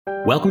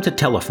Welcome to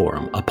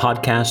Teleforum, a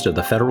podcast of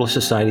the Federalist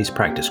Society's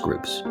practice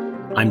groups.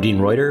 I'm Dean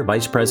Reuter,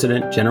 Vice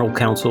President, General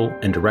Counsel,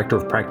 and Director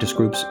of Practice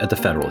Groups at the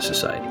Federalist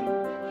Society.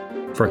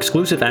 For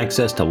exclusive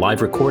access to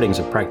live recordings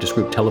of practice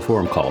group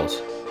Teleforum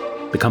calls,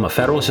 become a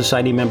Federalist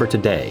Society member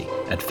today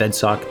at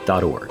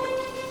fedsoc.org.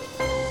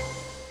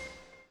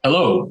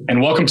 Hello,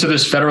 and welcome to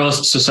this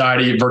Federalist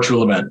Society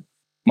virtual event.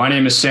 My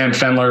name is Sam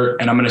Fendler,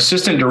 and I'm an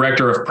Assistant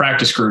Director of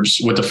Practice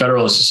Groups with the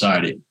Federalist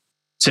Society.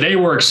 Today,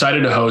 we're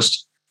excited to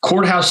host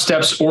Courthouse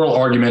Steps Oral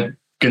Argument,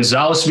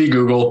 Gonzalez v.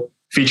 Google,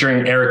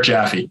 featuring Eric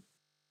Jaffe.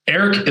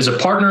 Eric is a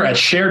partner at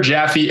Share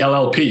Jaffe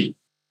LLP.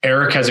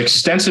 Eric has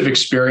extensive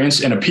experience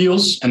in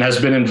appeals and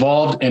has been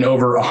involved in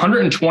over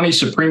 120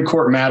 Supreme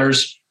Court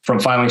matters, from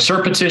filing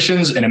cert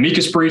petitions and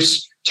amicus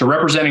briefs to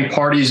representing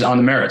parties on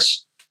the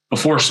merits.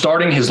 Before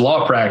starting his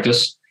law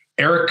practice,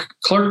 Eric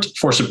clerked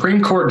for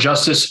Supreme Court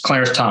Justice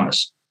Clarence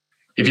Thomas.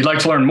 If you'd like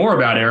to learn more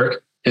about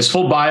Eric, his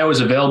full bio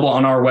is available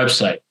on our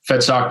website,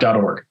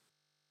 fedsoc.org.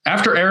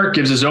 After Eric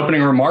gives his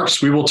opening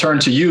remarks, we will turn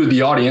to you,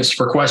 the audience,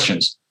 for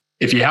questions.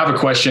 If you have a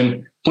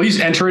question, please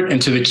enter it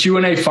into the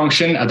Q&A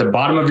function at the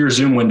bottom of your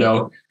Zoom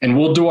window, and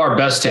we'll do our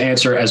best to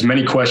answer as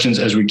many questions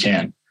as we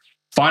can.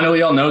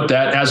 Finally, I'll note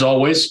that, as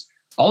always,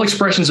 all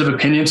expressions of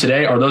opinion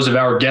today are those of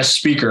our guest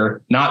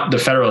speaker, not the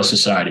Federalist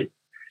Society.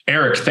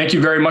 Eric, thank you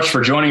very much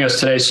for joining us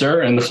today,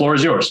 sir, and the floor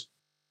is yours.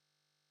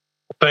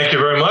 Thank you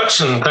very much,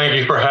 and thank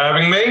you for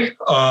having me.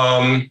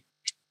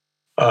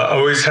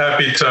 Always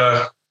happy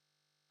to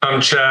come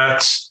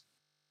chat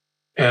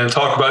and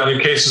talk about new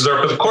cases that are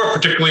up at the court,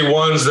 particularly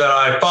ones that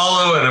I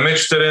follow and I'm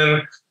interested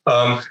in.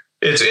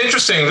 It's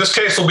interesting. This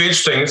case will be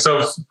interesting.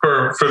 So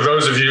for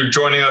those of you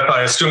joining us,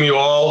 I assume you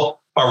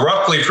all are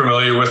roughly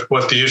familiar with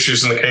what the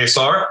issues in the case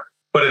are.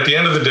 But at the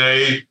end of the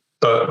day,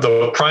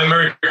 the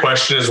primary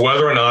question is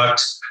whether or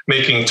not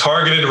making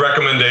targeted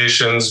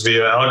recommendations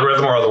via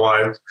algorithm or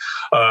otherwise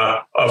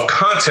of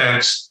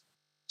content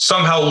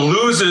somehow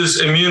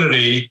loses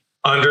immunity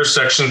under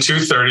Section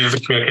 230 of the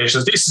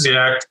Communications Decency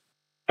Act.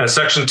 And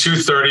Section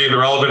 230, the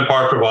relevant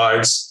part,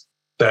 provides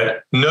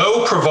that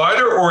no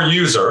provider or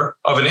user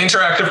of an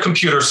interactive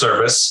computer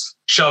service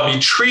shall be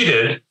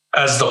treated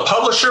as the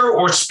publisher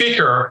or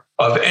speaker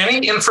of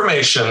any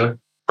information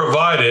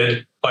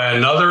provided by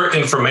another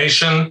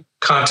information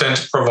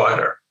content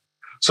provider.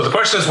 So the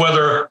question is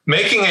whether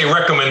making a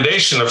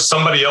recommendation of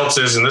somebody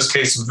else's, in this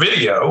case,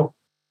 video,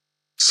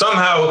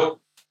 somehow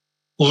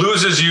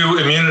loses you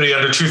immunity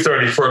under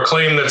 230 for a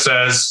claim that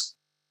says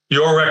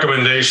your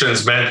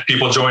recommendations meant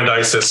people joined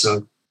ISIS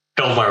and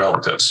killed my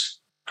relatives.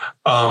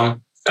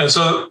 And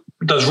so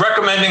does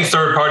recommending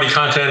third-party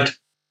content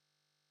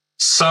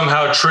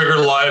somehow trigger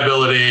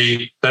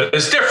liability that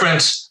is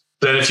different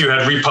than if you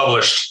had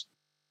republished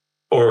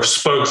or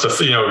spoke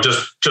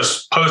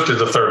just posted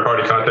the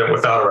third-party content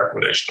without a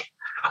recommendation?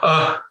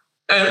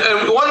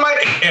 And one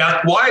might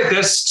ask, why is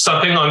this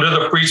something under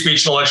the Free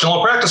Speech and Election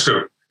Law Practice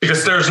Group?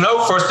 Because there's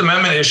no First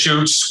Amendment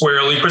issue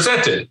squarely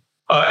presented.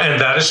 And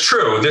that is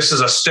true. This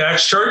is a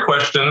statutory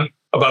question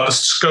about the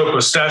scope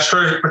of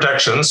statutory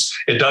protections.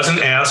 It doesn't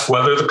ask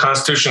whether the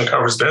Constitution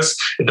covers this.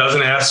 It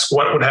doesn't ask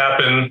what would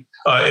happen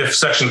if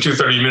Section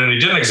 230 immunity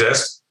didn't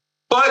exist.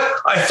 But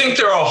I think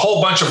there are a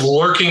whole bunch of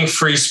lurking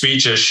free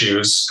speech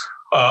issues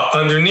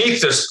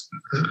underneath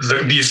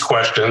these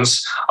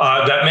questions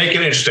that make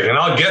it interesting. And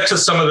I'll get to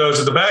some of those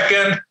at the back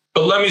end.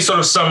 But let me sort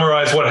of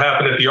summarize what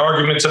happened at the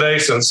argument today,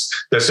 since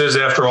this is,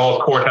 after all,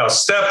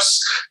 Courthouse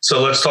Steps.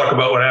 So let's talk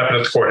about what happened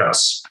at the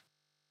courthouse.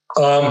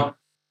 So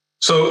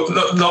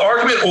the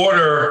argument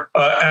order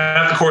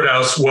at the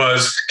courthouse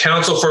was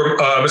counsel for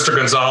Mr.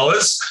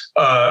 Gonzalez,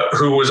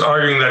 who was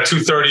arguing that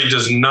 230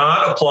 does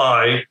not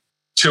apply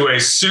to a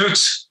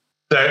suit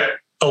that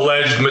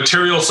alleged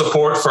material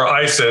support for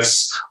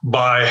ISIS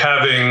by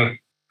having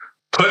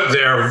put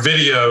their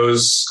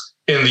videos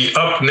in the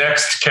up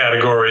next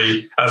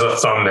category as a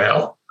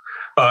thumbnail.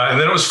 And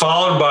then it was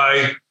followed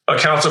by a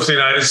counsel for the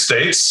United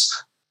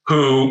States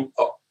who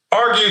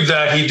argued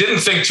that he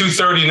didn't think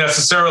 230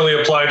 necessarily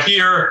applied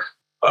here,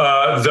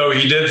 though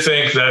he did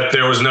think that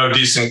there was no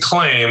decent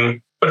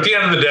claim. But at the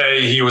end of the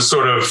day, he was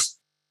sort of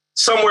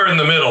somewhere in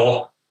the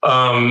middle,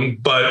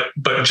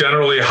 but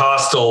generally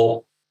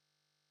hostile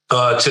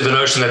to the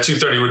notion that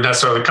 230 would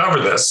necessarily cover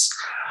this.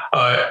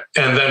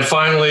 And then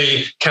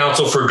finally,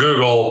 counsel for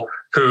Google,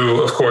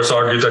 who, of course,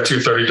 argued that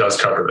 230 does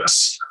cover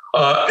this.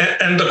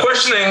 And the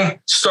questioning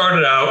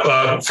started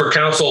out for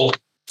counsel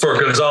for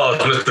Gonzalez,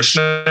 Mr.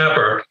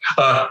 Schnapper,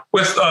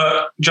 with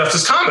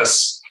Justice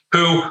Thomas,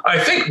 who I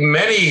think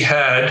many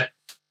had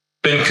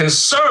been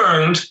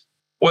concerned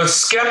was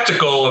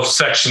skeptical of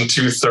Section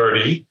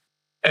 230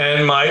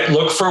 and might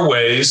look for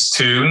ways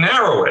to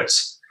narrow it.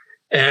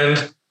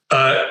 And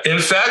in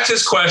fact,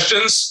 his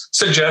questions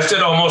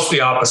suggested almost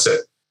the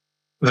opposite,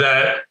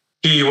 that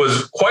he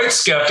was quite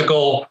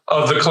skeptical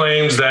of the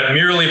claims that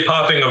merely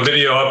popping a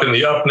video up in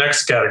the up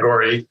next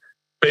category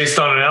based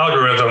on an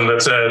algorithm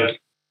that said,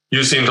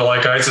 you seem to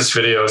like ISIS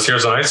videos,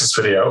 here's an ISIS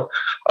video,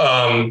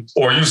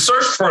 or you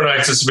searched for an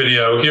ISIS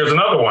video, here's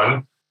another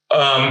one.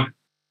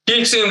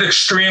 He seemed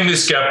extremely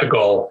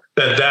skeptical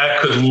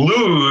that could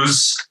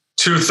lose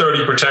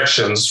 230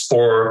 protections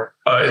for,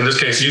 in this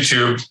case,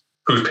 YouTube,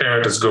 whose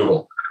parent is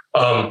Google.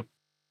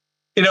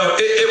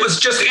 It was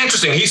just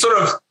interesting. He sort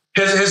of,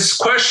 his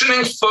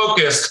questioning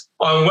focused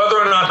on whether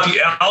or not the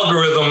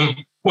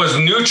algorithm was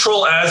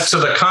neutral as to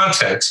the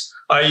content,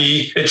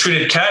 i.e. it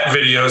treated cat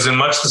videos in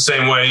much the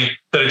same way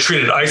that it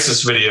treated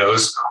ISIS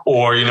videos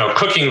or,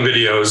 cooking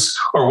videos,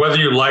 or whether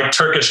you like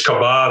Turkish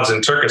kebabs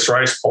and Turkish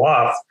rice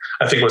pilaf,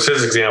 I think was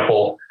his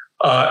example.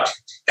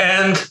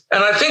 And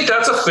I think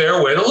that's a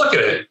fair way to look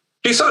at it.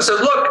 He sort of said,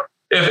 look,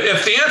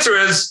 if the answer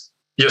is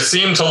you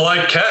seem to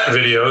like cat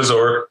videos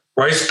or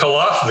rice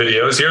pilaf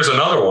videos, here's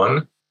another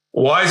one.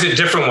 Why is it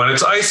different when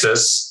it's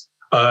ISIS?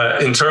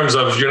 In terms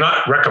of you're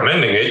not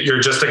recommending it, you're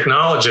just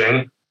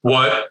acknowledging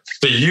what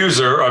the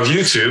user of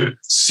YouTube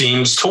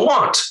seems to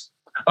want.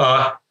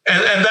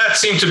 And that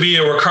seemed to be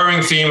a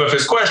recurring theme of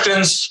his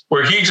questions,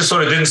 where he just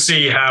sort of didn't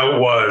see how it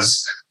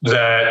was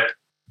that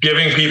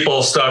giving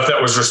people stuff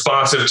that was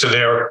responsive to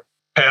their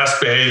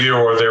past behavior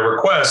or their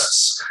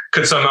requests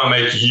could somehow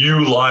make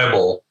you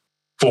liable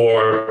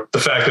for the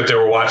fact that they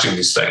were watching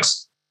these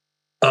things.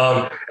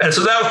 And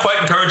so that was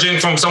quite encouraging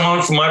from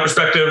someone from my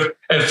perspective.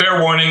 And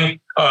fair warning,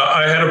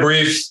 I had a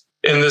brief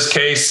in this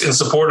case in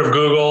support of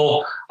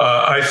Google.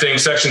 I think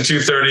Section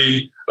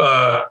 230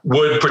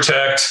 would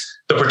protect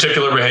the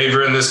particular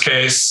behavior in this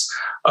case.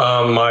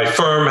 My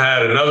firm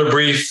had another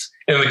brief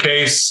in the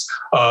case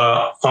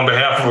on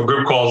behalf of a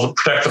group called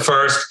Protect the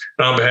First,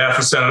 and on behalf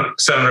of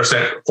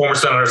former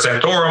Senator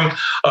Santorum,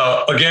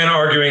 again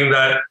arguing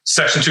that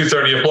Section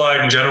 230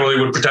 applied and generally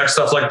would protect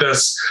stuff like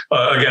this.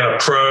 Again, a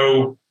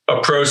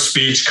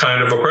pro-speech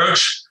kind of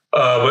approach.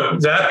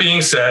 But that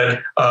being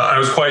said, I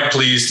was quite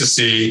pleased to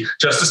see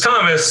Justice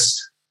Thomas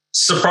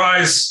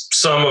surprise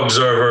some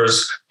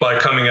observers by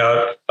coming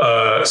out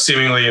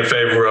seemingly in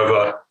favor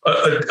of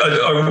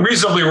a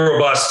reasonably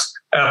robust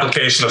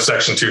application of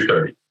Section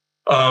 230.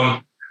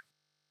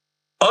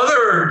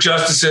 Other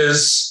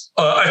justices,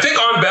 I think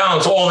on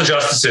balance, all the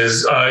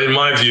justices, in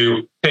my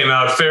view, came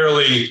out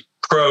fairly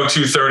pro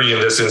 230 in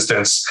this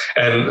instance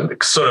and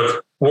sort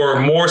of were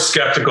more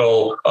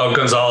skeptical of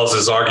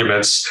Gonzalez's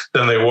arguments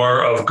than they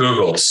were of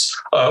Google's,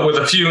 with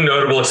a few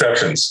notable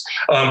exceptions.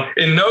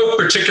 In no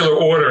particular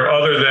order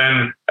other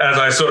than as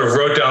I sort of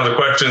wrote down the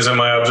questions and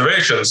my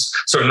observations,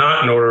 so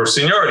not in order of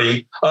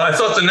seniority, I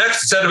thought the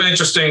next set of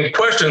interesting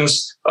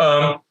questions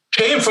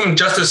came from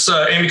Justice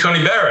Amy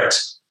Coney Barrett,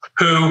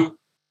 who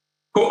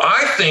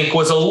I think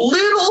was a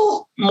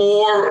little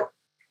more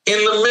in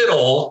the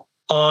middle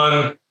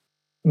on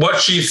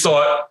what she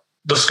thought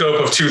the scope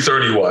of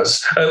 230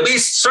 was. At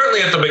least,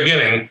 certainly at the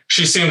beginning,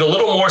 she seemed a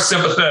little more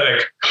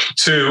sympathetic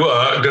to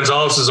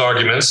Gonzalez's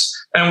arguments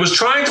and was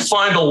trying to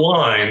find a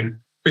line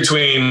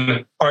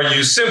between, are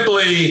you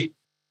simply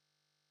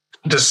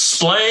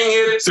displaying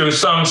it through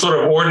some sort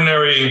of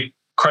ordinary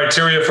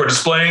criteria for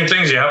displaying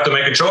things, you have to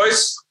make a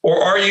choice,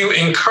 or are you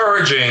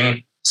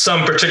encouraging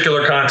some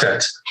particular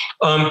content?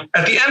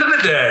 At the end of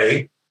the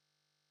day,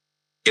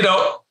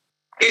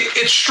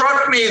 it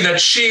struck me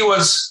that she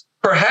was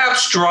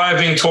perhaps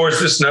driving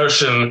towards this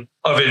notion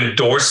of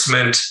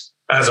endorsement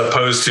as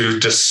opposed to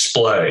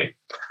display.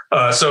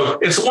 So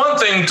it's one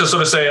thing to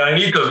sort of say, I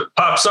need to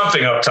pop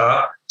something up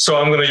top, so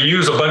I'm going to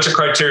use a bunch of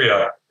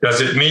criteria. Does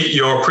it meet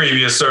your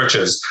previous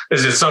searches?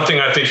 Is it something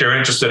I think you're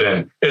interested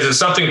in? Is it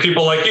something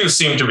people like you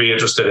seem to be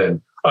interested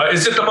in?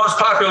 Is it the most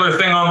popular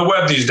thing on the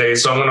web these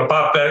days? So I'm going to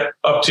pop that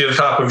up to the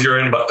top of your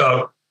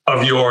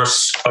of your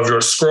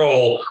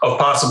scroll of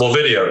possible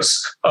videos.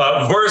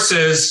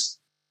 Versus,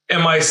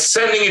 am I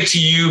sending it to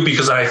you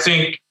because I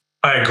think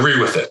I agree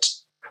with it?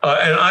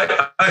 And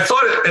I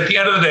thought at the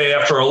end of the day,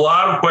 after a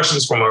lot of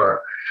questions from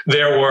her,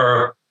 there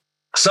were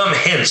some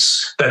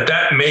hints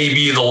that may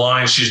be the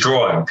line she's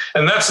drawing,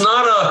 and that's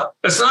not a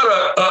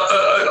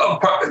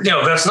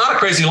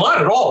crazy line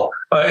at all.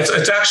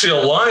 It's actually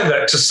a line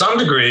that, to some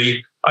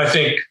degree, I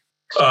think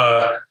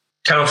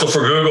counsel for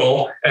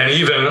Google and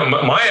even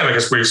my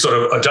amicus brief sort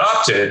of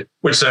adopted,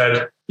 which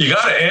said, you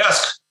got to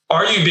ask,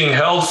 are you being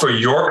held for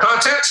your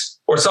content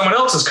or someone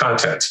else's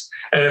content?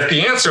 And if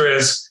the answer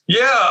is,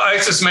 yeah,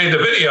 ISIS made the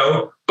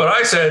video, but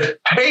I said,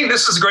 hey,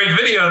 this is a great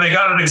video, they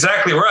got it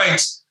exactly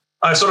right,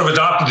 I sort of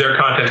adopted their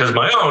content as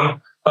my own,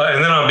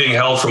 and then I'm being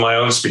held for my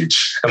own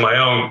speech and my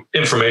own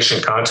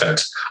information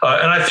content.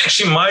 And I think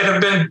she might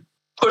have been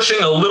pushing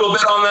a little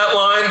bit on that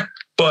line,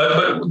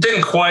 but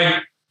didn't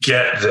quite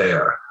get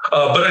there.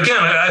 But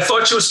again, I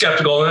thought she was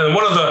skeptical. And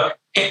one of the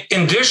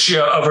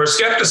indicia of her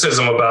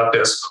skepticism about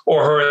this,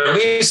 or her at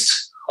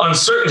least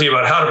uncertainty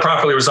about how to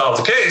properly resolve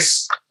the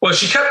case, was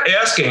she kept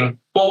asking,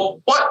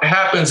 well, what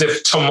happens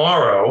if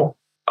tomorrow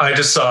I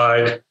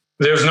decide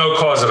there's no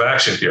cause of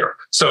action here?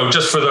 So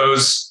just for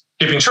those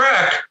keeping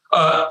track,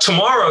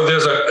 tomorrow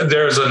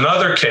there's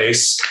another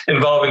case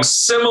involving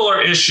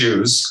similar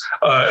issues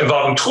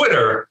involving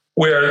Twitter,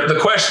 where the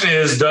question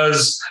is,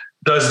 does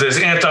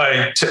this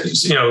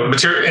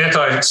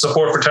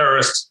anti-support for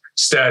terrorists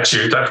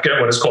statute. I forget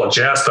what it's called.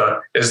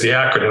 JASTA is the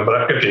acronym, but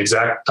I forget the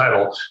exact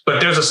title. But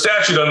there's a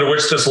statute under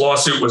which this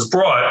lawsuit was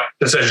brought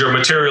that says you're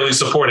materially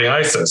supporting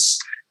ISIS.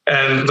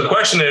 And the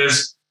question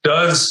is,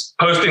 does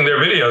posting their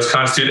videos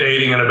constitute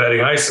aiding and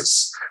abetting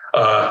ISIS?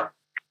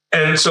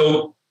 And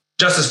so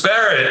Justice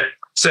Barrett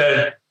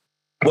said,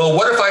 well,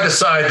 what if I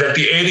decide that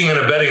the aiding and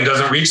abetting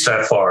doesn't reach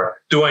that far?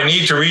 Do I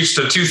need to reach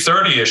the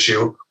 230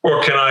 issue,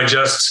 or can I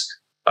just,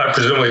 I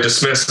presumably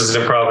dismiss as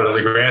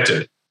improvidently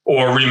granted,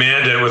 or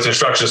remand it with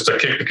instructions to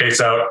kick the case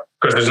out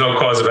because there's no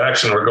cause of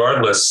action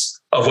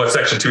regardless of what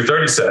Section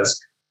 230 says?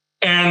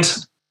 And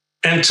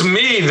to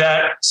me,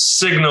 that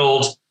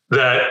signaled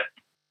that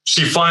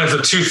she finds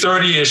the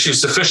 230 issue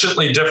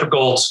sufficiently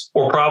difficult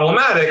or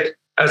problematic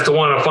as to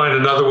want to find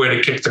another way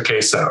to kick the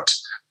case out.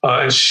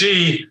 And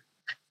she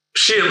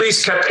at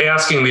least kept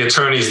asking the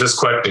attorneys this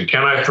question: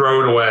 can I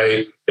throw it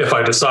away if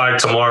I decide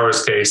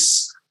tomorrow's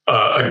case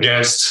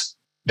against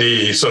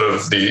the sort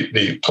of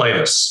the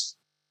plaintiffs?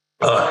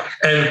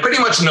 And pretty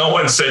much no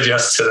one said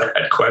yes to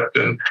that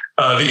question.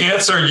 The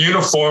answer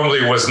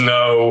uniformly was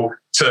no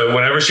to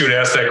whenever she would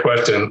ask that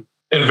question.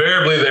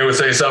 Invariably, they would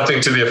say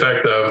something to the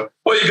effect of,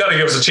 well, you got to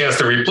give us a chance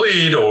to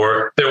replead,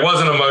 or there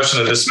wasn't a motion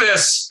to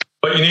dismiss,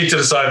 but you need to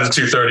decide the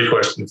 230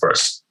 question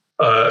first.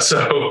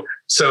 So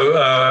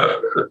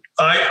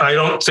I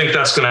don't think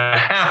that's going to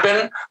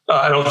happen.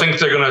 I don't think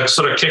they're going to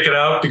sort of kick it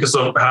out because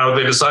of how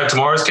they decide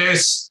tomorrow's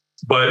case,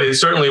 but it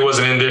certainly was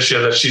an indicia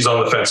that she's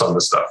on the fence on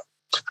this stuff.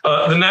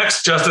 The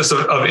next justice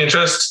of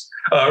interest,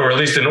 or at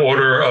least in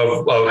order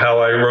of how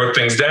I wrote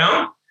things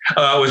down,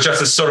 was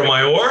Justice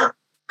Sotomayor,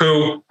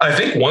 who I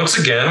think once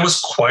again was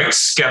quite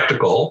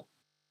skeptical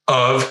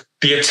of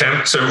the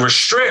attempt to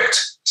restrict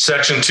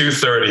Section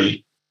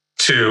 230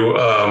 to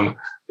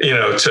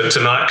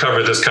not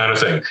cover this kind of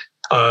thing.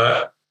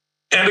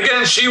 And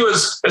again, she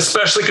was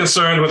especially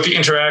concerned with the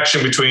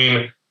interaction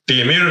between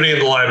the immunity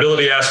and the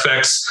liability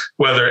aspects,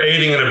 whether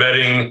aiding and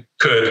abetting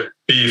could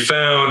be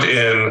found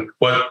in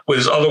what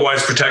was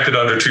otherwise protected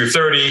under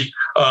 230.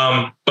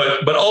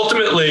 But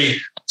ultimately,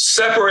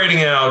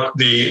 separating out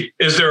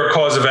is there a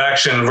cause of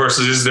action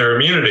versus is there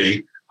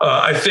immunity?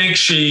 I think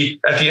she,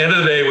 at the end of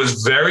the day,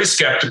 was very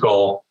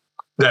skeptical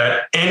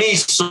that any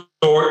sort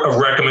of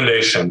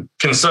recommendation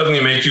can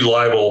suddenly make you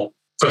liable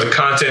for the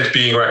content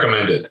being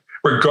recommended,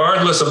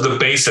 regardless of the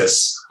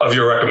basis of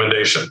your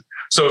recommendation.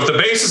 So if the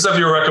basis of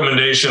your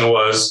recommendation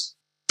was,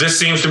 this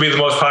seems to be the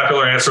most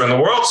popular answer in the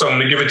world, so I'm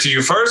going to give it to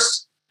you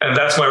first, and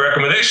that's my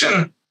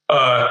recommendation,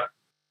 that's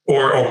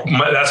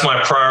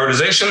my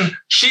prioritization,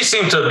 she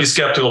seemed to be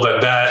skeptical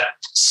that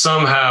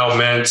somehow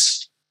meant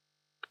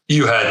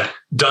you had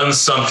done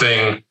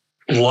something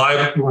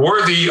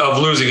worthy of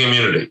losing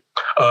immunity.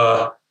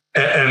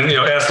 And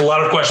asked a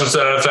lot of questions to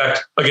that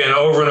effect, again,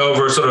 over and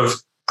over, sort of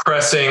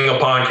pressing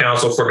upon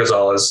counsel for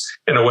Gonzalez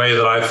in a way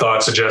that I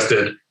thought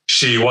suggested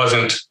she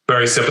wasn't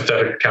very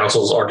sympathetic to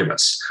counsel's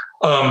arguments.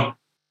 The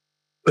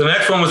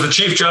next one was the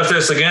Chief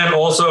Justice, again,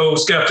 also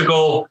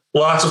skeptical,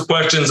 lots of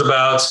questions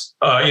about,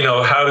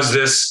 how does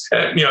this,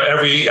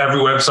 every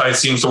website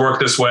seems to work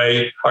this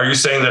way. Are you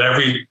saying that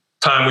every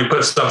time we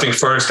put something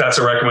first, that's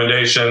a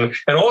recommendation?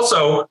 And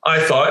also, I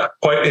thought,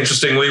 quite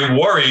interestingly,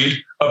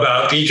 worried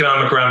about the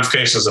economic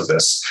ramifications of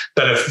this,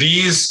 that if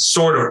these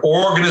sort of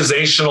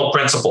organizational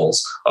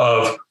principles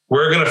of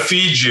we're going to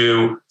feed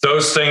you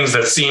those things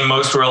that seem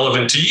most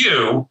relevant to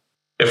you,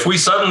 if we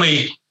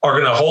suddenly are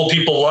going to hold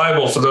people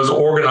liable for those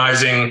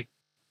organizing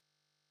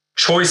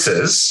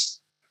choices,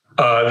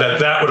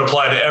 that would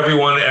apply to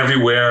everyone,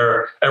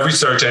 everywhere, every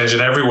search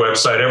engine, every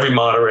website, every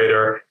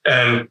moderator,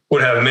 and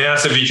would have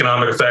massive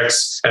economic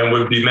effects and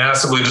would be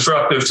massively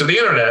disruptive to the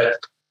internet.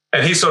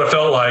 And he sort of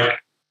felt like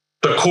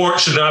the court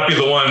should not be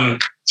the one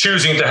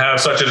choosing to have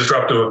such a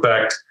disruptive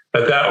effect,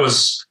 that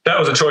was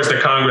a choice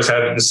that Congress had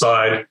to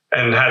decide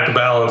and had to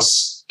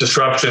balance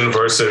disruption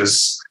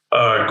versus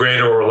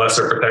greater or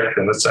lesser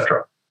protection, et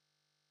cetera.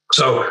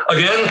 So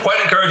again,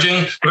 quite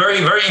encouraging, very,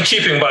 very in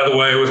keeping, by the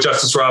way, with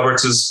Justice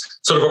Roberts'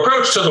 sort of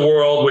approach to the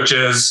world, which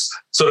is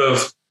sort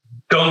of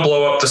don't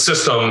blow up the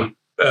system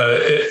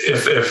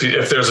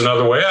if there's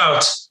another way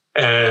out.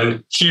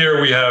 And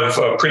here we have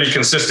a pretty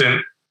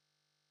consistent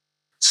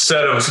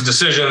set of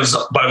decisions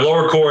by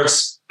lower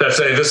courts that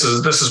say this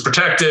is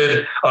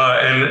protected,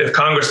 and if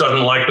Congress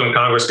doesn't like them,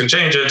 Congress can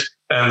change it.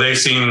 And they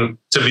seem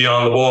to be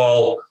on the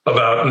ball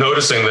about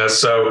noticing this.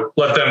 So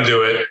let them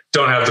do it.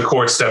 Don't have the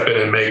court step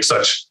in and make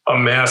such a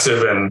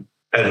massive and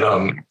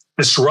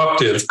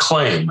disruptive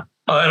claim.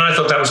 And I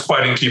thought that was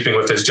quite in keeping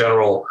with his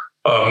general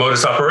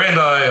modus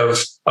operandi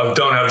of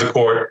don't have the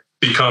court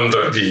become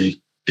the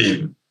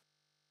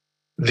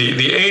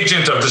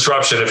agent of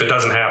disruption if it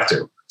doesn't have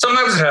to.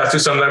 Sometimes it has to,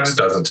 sometimes it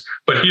doesn't.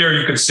 But here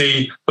you could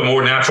see the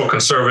more natural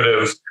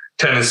conservative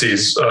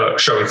tendencies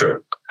showing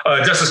through.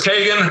 Justice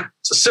Kagan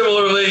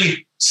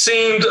similarly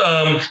seemed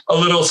a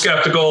little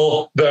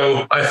skeptical,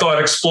 though I thought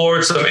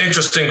explored some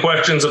interesting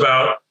questions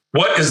about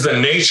what is the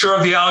nature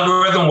of the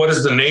algorithm? What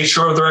is the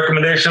nature of the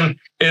recommendation?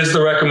 Is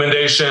the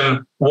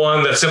recommendation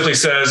one that simply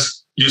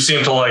says, you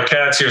seem to like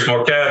cats, here's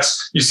more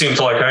cats. You seem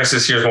to like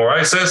ISIS, here's more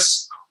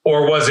ISIS.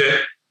 Or was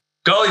it,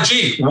 golly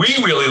gee, we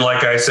really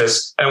like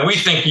ISIS and we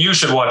think you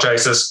should watch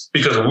ISIS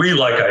because we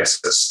like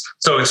ISIS?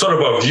 So it's sort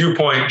of a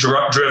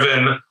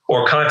viewpoint-driven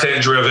or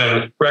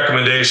content-driven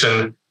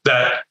recommendation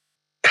that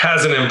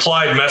has an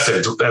implied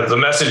message, the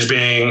message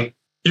being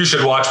you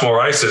should watch more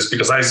ISIS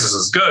because ISIS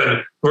is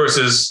good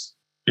versus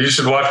you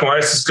should watch more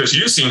ISIS because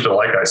you seem to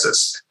like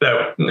ISIS.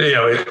 That,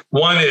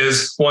 one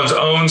is one's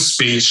own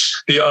speech.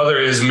 The other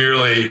is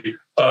merely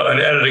an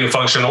editing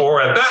function,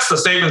 or at best a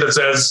statement that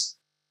says,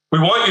 we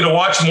want you to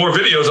watch more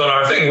videos on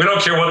our thing. We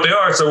don't care what they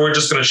are. So we're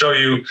just going to show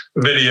you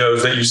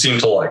videos that you seem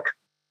to like.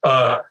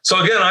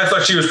 So again, I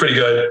thought she was pretty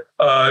good.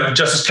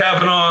 Justice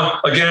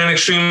Kavanaugh, again,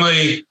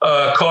 extremely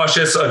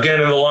cautious,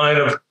 again, in the line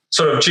of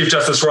sort of Chief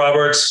Justice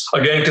Roberts,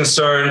 again,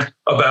 concerned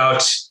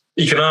about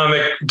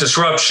economic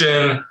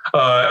disruption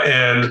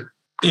and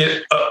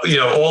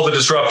all the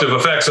disruptive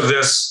effects of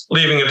this,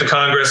 leaving it to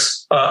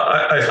Congress.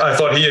 I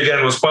thought he,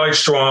 again, was quite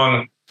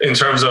strong in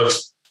terms of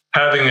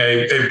having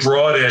a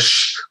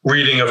broadish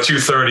reading of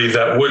 230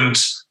 that wouldn't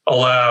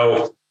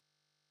allow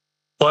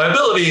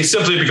liability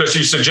simply because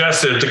you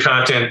suggested the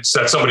content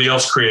that somebody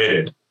else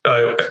created,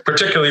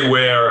 particularly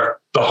where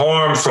the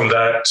harm from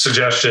that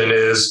suggestion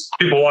is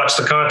people watch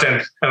the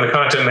content and the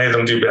content made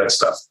them do bad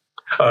stuff.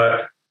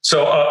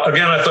 So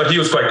again, I thought he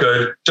was quite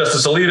good.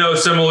 Justice Alito,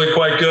 similarly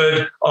quite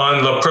good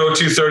on the pro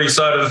 230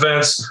 side of the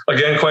fence.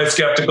 Again, quite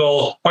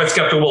skeptical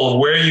of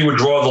where you would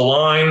draw the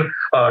line.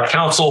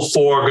 Counsel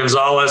for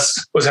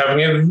Gonzalez was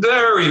having a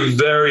very,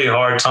 very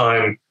hard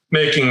time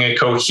making a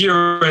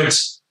coherent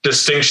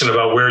distinction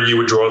about where you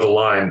would draw the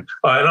line.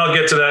 And I'll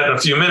get to that in a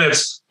few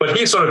minutes, but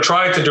he sort of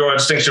tried to draw a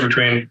distinction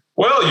between,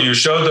 well, you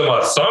showed them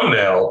a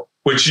thumbnail,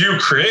 which you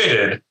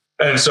created,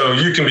 and so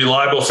you can be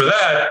liable for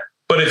that.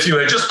 But if you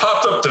had just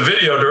popped up the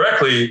video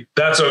directly,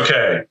 that's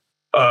okay.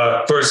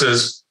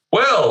 Versus,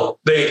 well,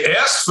 they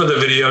asked for the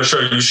video,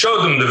 sure, you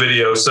showed them the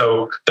video,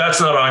 so that's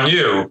not on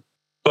you.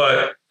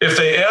 But if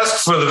they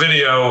asked for the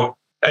video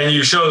and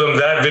you show them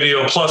that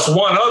video plus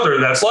one other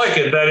that's like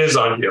it, that is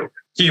on you.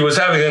 He was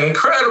having an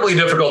incredibly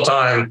difficult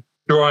time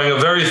drawing a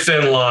very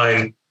thin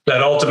line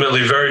that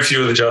ultimately very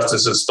few of the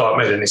justices thought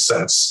made any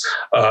sense.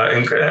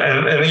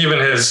 And even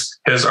his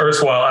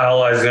erstwhile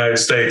allies in the United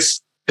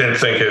States didn't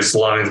think his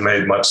lines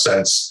made much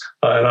sense.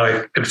 And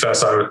I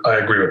confess I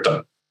agree with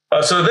them.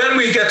 So then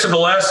we get to the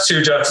last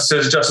two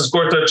justices, Justice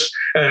Gorsuch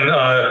and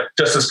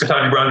Justice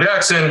Ketanji Brown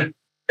Jackson.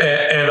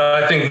 And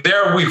I think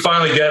there we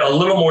finally get a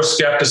little more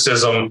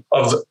skepticism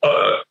of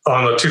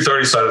on the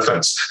 230 side of the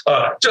fence.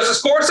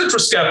 Justice Gorsuch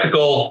was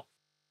skeptical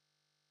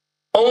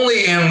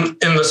only in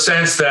the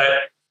sense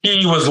that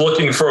he was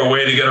looking for a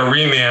way to get a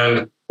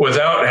remand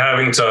without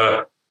having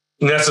to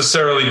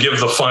necessarily give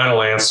the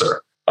final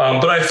answer.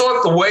 But I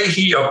thought the way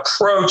he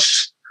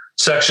approached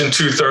Section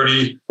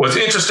 230 was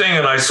interesting,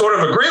 and I sort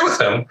of agree with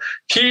him.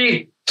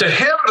 To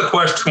him, the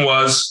question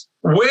was,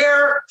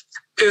 where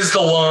is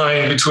the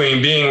line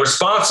between being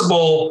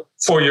responsible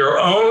for your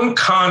own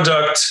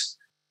conduct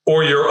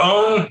or your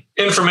own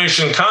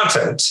information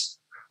content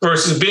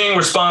versus being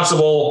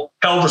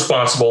held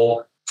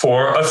responsible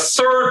for a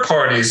third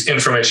party's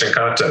information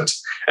content?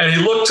 And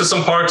he looked to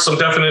some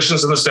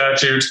definitions in the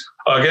statute,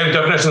 again,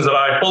 definitions that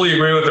I fully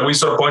agree with, that we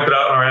sort of pointed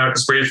out in our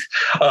amicus brief,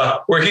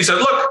 where he said,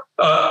 look,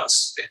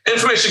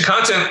 information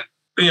content,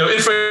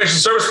 information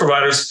service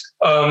providers,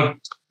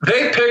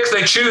 they pick,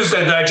 they choose,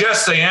 they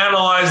digest, they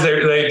analyze,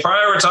 they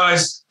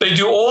prioritize, they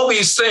do all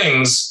these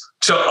things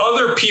to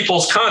other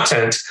people's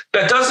content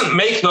that doesn't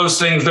make those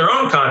things their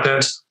own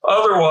content.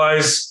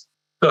 Otherwise,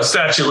 the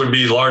statute would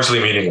be largely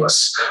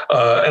meaningless.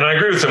 And I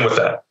agree with him with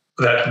that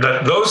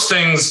those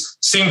things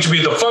seem to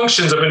be the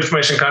functions of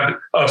information content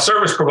of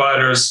service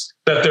providers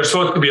that they're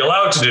supposed to be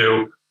allowed to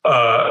do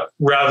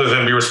rather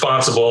than be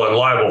responsible and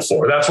liable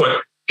for. That's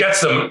what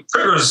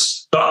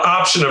triggers the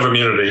option of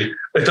immunity.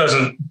 It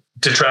doesn't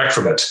detract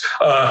from it.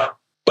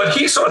 But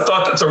he sort of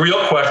thought that the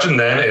real question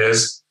then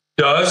is,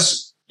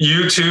 does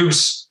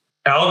YouTube's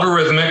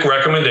algorithmic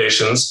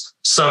recommendations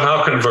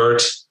somehow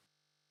convert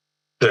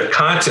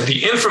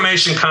the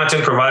information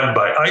content provided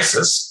by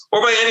ISIS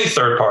or by any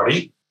third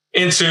party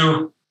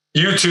into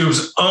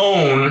YouTube's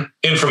own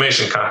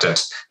information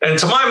content? And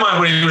to my mind,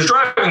 what he was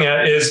driving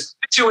at is,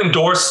 did you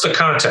endorse the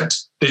content?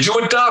 Did you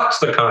adopt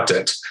the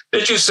content?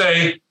 Did you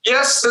say,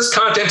 yes, this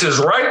content is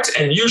right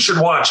and you should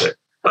watch it?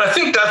 And I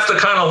think that's the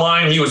kind of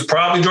line he was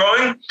probably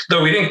drawing,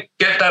 though we didn't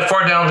get that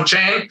far down the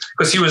chain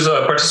because he was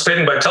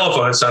participating by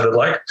telephone, it sounded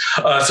like.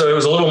 So it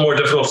was a little more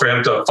difficult for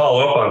him to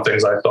follow up on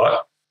things, I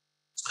thought.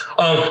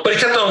 But he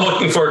kept on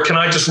looking for, can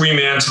I just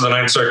remand to the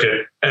Ninth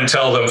Circuit and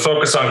tell them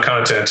focus on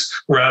content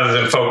rather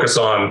than focus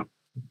on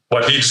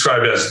what he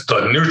described as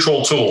the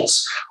neutral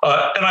tools.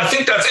 And I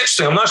think that's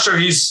interesting. I'm not sure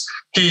he's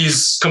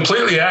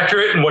completely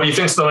accurate in what he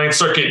thinks the Ninth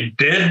Circuit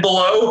did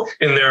below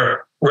in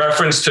their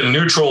reference to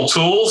neutral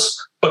tools.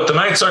 But the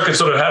Ninth Circuit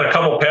sort of had a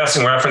couple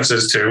passing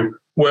references to,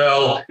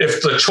 well,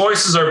 if the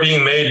choices are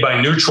being made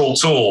by neutral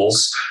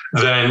tools,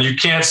 then you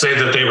can't say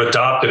that they've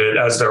adopted it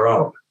as their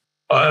own.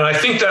 And I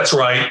think that's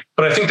right.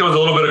 But I think there was a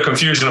little bit of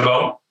confusion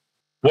about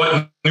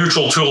what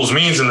neutral tools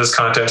means in this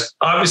content.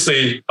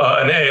 Obviously,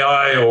 an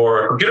AI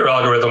or a computer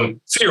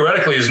algorithm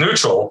theoretically is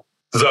neutral,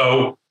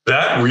 though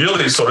that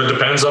really sort of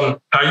depends on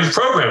how you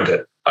programmed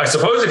it. I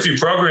suppose if you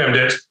programmed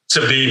it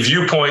to be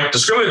viewpoint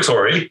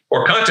discriminatory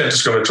or content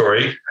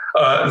discriminatory,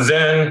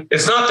 then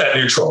it's not that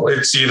neutral.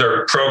 It's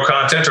either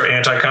pro-content or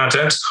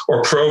anti-content,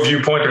 or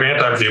pro-viewpoint or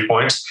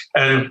anti-viewpoint.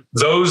 And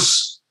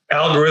those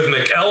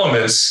algorithmic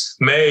elements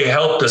may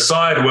help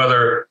decide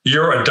whether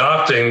you're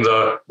adopting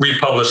the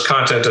republished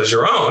content as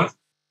your own,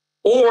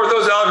 or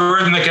those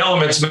algorithmic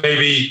elements may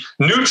be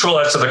neutral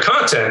as to the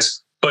content,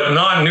 but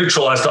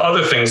non-neutral as to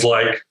other things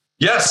like,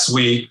 yes,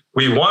 we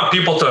want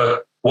people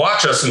to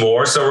watch us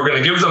more, so we're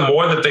going to give them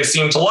more that they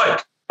seem to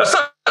like. That's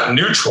not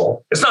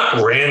neutral. It's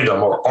not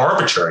random or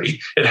arbitrary.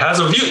 It has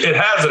a view. It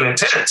has an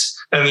intent.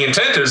 And the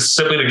intent is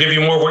simply to give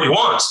you more of what you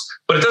want,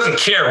 but it doesn't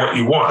care what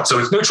you want. So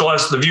it's neutral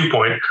as to the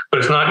viewpoint, but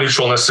it's not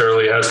neutral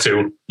necessarily as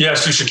to,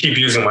 yes, you should keep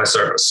using my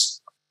service.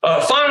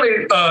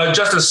 Finally,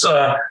 Justice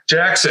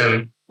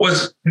Jackson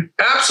was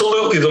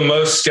absolutely the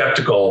most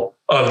skeptical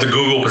of the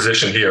Google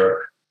position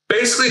here,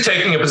 basically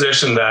taking a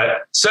position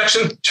that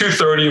Section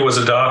 230 was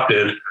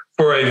adopted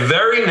for a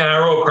very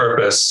narrow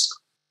purpose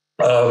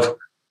of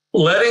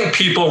letting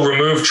people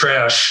remove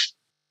trash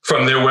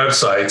from their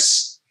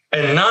websites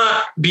and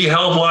not be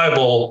held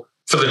liable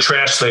for the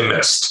trash they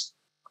missed.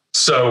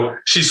 So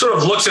she sort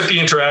of looks at the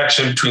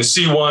interaction between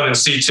C1 and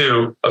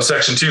C2 of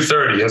Section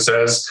 230 and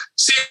says,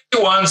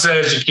 C1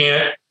 says you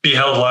can't be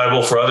held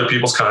liable for other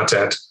people's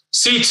content.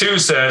 C2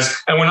 says,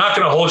 and we're not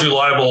going to hold you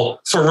liable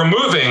for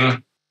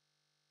removing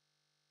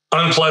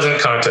unpleasant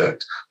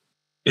content,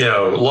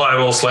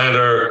 libel,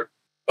 slander,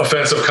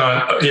 offensive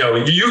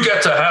you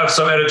get to have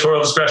some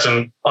editorial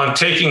discretion on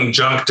taking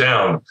junk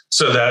down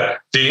so that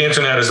the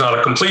internet is not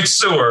a complete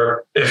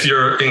sewer if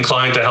you're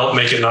inclined to help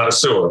make it not a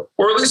sewer,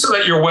 or at least so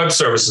that your web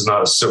service is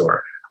not a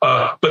sewer.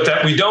 But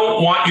that we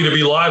don't want you to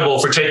be liable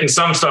for taking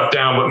some stuff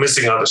down but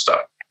missing other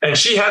stuff. And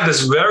she had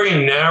this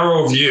very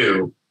narrow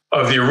view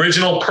of the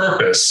original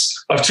purpose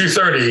of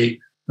 230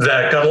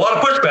 that got a lot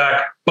of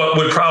pushback, but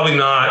would probably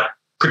not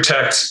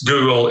protect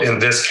Google in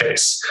this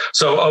case.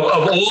 So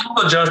of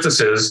all the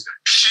justices,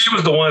 she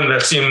was the one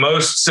that seemed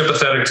most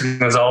sympathetic to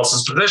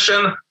Gonzalez's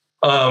position.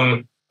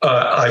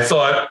 I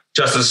thought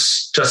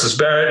Justice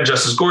Barrett and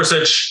Justice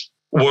Gorsuch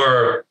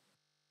were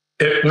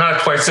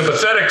not quite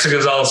sympathetic to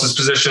Gonzalez's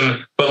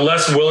position, but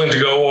less willing to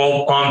go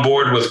all on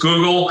board with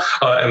Google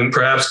and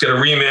perhaps get a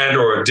remand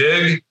or a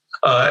dig.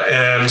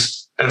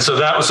 And so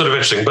that was sort of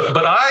interesting.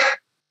 But I,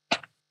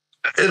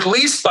 at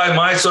least by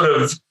my sort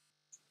of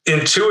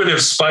intuitive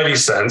spidey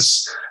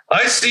sense,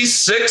 I see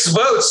 6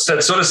 votes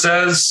that sort of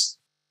says,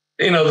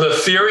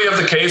 the theory of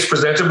the case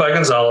presented by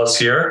Gonzalez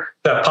here,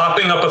 that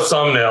popping up a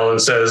thumbnail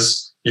and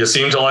says, you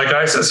seem to like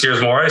ISIS,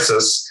 here's more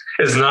ISIS,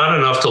 is not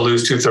enough to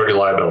lose 230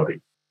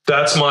 liability.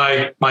 That's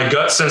my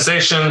gut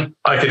sensation.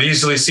 I could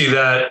easily see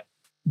that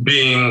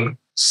being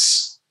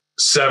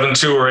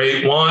 7-2 or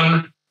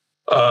 8-1.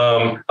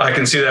 I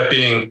can see that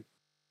being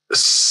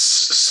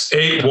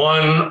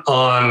 8-1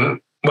 on,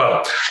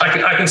 well,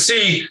 I can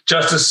see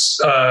Justice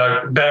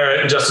Barrett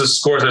and Justice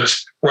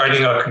Gorsuch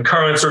writing a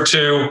concurrence or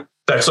two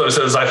that sort of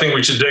says, I think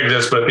we should dig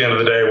this, but at the end of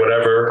the day,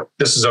 whatever,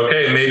 this is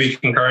okay, maybe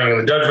concurring in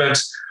the judgment.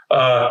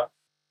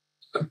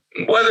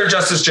 Whether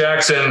Justice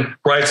Jackson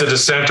writes a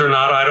dissent or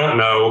not, I don't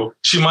know.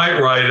 She might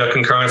write a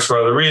concurrence for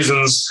other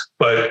reasons,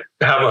 but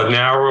have a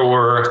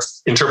narrower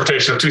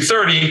interpretation of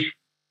 230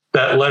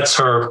 that lets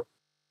her,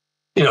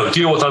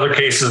 deal with other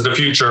cases in the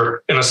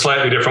future in a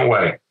slightly different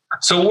way.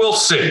 So we'll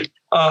see.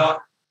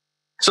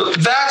 So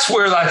that's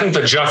where I think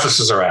the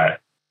justices are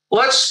at.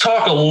 Let's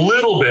talk a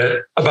little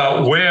bit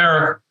about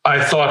where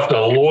I thought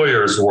the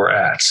lawyers were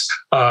at.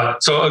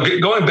 So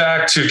going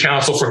back to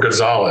counsel for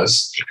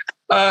Gonzalez,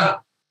 I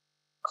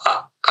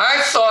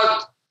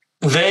thought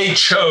they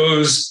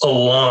chose a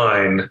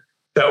line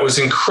that was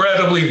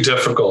incredibly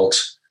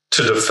difficult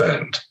to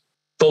defend.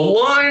 The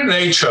line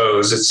they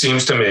chose, it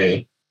seems to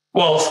me,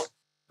 well,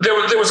 there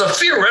was a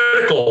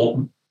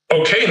theoretical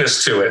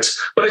okayness to it,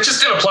 but it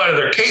just didn't apply to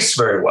their case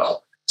very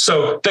well.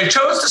 So they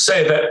chose to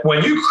say that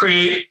when you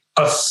create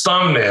a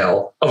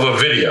thumbnail of a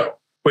video,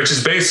 which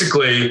is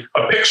basically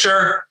a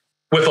picture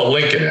with a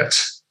link in it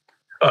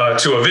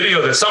to a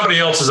video that somebody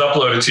else has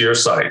uploaded to your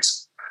site,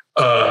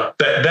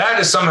 that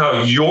is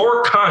somehow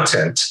your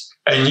content,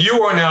 and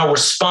you are now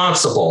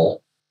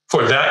responsible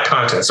for that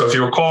content. So if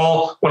you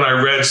recall, when I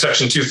read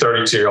Section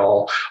 230 to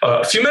y'all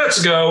a few minutes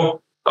ago,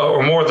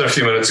 or more than a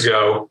few minutes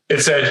ago, it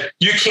said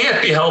you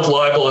can't be held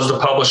liable as the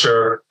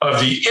publisher of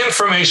the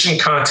information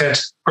content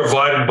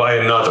provided by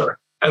another.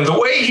 And the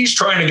way he's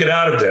trying to get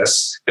out of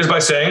this is by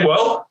saying,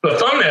 well, the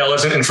thumbnail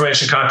isn't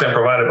information content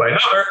provided by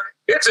another.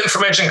 It's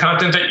information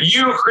content that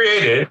you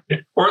created,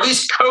 or at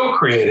least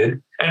co-created,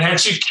 and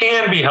hence you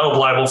can be held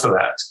liable for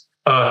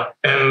that.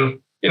 And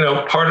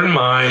pardon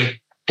my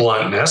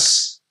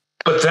bluntness,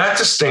 but that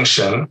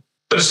distinction,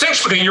 the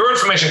distinction between your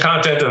information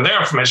content and their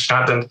information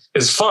content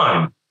is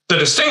fine. The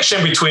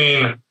distinction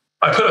between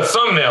I put a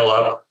thumbnail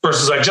up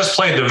versus I just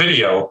played the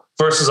video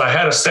versus I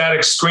had a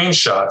static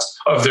screenshot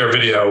of their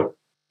video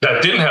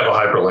that didn't have a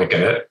hyperlink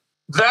in it,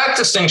 that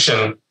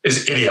distinction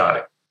is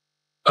idiotic.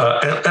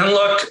 And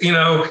look,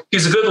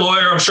 he's a good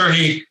lawyer. I'm sure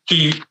he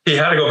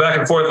had to go back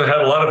and forth and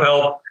had a lot of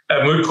help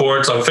at moot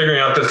courts on figuring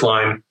out this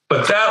line.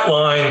 But that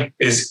line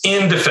is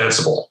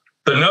indefensible.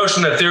 The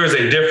notion that there is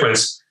a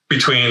difference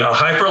between a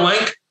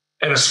hyperlink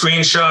and a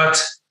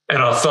screenshot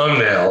and a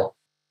thumbnail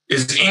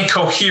is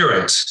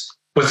incoherent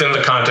within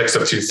the context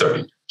of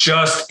 230,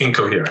 just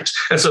incoherent.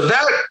 And so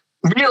that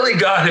really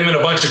got him in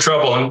a bunch of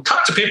trouble. And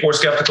tons of people were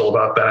skeptical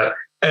about that.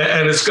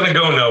 And it's going to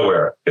go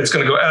nowhere. It's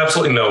going to go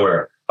absolutely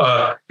nowhere.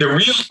 The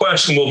real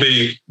question will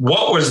be,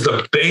 what was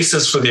the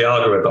basis for the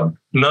algorithm,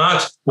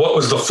 not what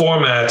was the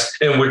format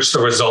in which the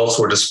results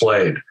were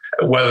displayed,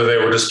 whether they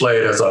were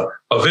displayed as a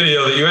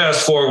video that you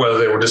asked for, whether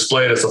they were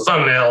displayed as a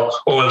thumbnail,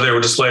 or whether they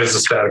were displayed as a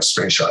static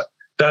screenshot.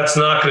 That's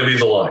not going to be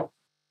the line.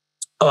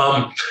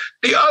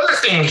 The other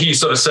thing he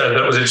sort of said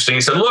that was interesting,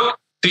 he said, look,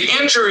 the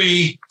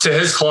injury to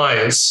his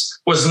clients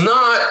was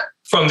not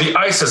from the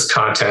ISIS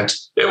content.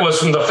 It was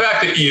from the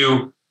fact that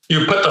you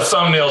put the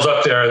thumbnails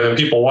up there and then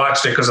people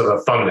watched it because of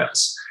the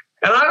thumbnails.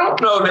 And I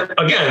don't know that,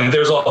 again,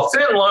 there's a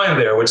thin line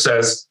there which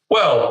says,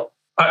 well,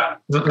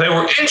 they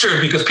were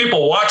injured because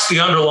people watched the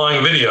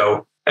underlying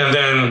video and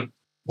then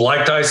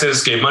liked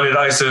ISIS, gave money to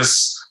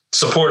ISIS,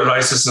 supported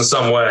ISIS in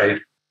some way.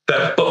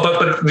 But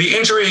the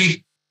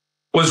injury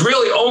was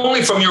really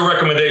only from your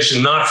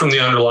recommendation, not from the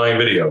underlying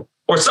video.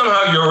 Or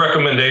somehow your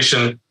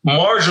recommendation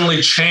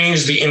marginally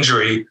changed the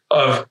injury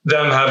of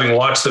them having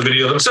watched the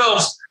video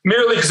themselves,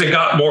 merely because it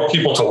got more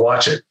people to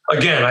watch it.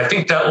 Again, I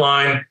think that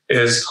line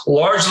is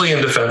largely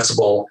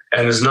indefensible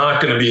and is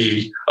not going to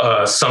be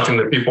something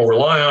that people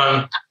rely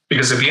on,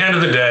 because at the end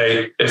of the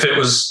day,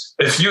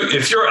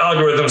 if your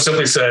algorithm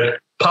simply said,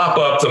 pop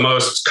up the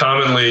most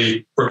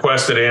commonly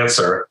requested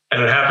answer,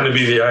 and it happened to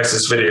be the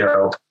ISIS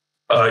video,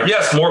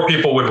 yes, more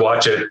people would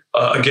watch it.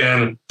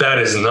 Again, that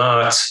is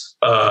not...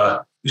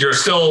 you're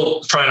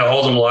still trying to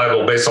hold them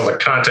liable based on the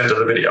content of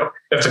the video.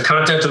 If the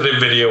content of the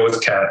video was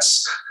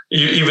cats,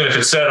 even if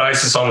it said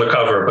ISIS on the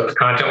cover, but the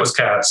content was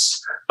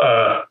cats,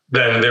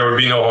 then there would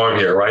be no harm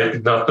here,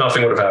 right?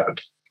 Nothing would have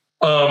happened.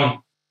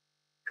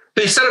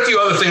 He said a few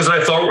other things that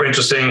I thought were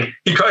interesting.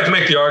 He tried to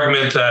make the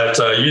argument that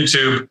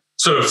YouTube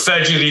sort of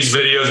fed you these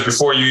videos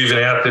before you even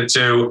asked it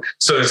to.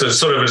 So it's a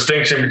sort of a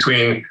distinction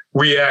between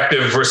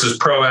reactive versus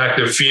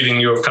proactive feeding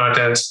you of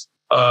content.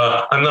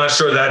 I'm not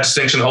sure that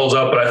distinction holds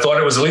up, but I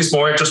thought it was at least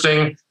more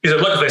interesting. He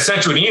said, look, if they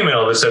sent you an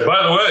email that said,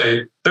 by the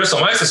way, there's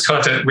some ISIS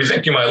content we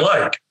think you might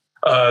like,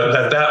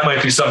 that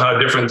might be somehow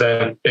different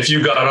than if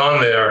you got on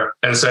there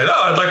and said,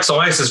 oh, I'd like some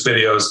ISIS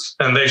videos.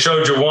 And they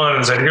showed you one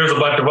and said, here's a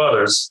bunch of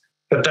others.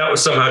 That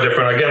was somehow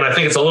different. Again, I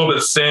think it's a little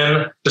bit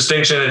thin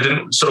distinction. It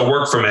didn't sort of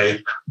work for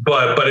me,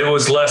 but it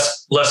was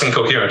less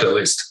incoherent, at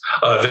least.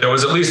 There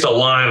was at least a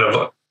line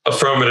of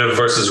affirmative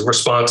versus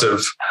responsive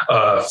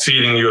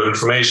feeding you of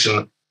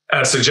information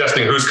as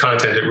suggesting whose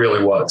content it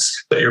really was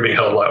that you're being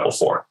held liable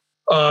for.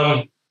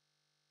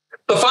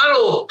 The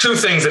final two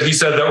things that he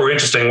said that were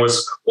interesting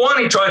was, one,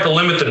 he tried to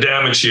limit the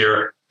damage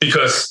here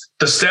because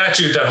the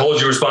statute that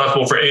holds you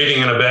responsible for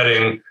aiding and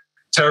abetting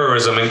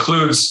terrorism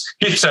includes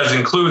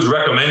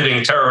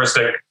recommending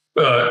terroristic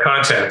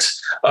content.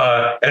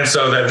 And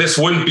so that this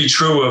wouldn't be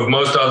true of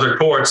most other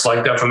torts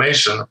like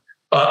defamation.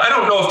 I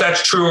don't know if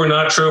that's true or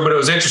not true, but it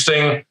was an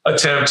interesting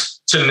attempt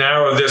to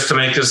narrow this, to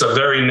make this a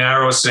very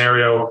narrow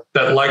scenario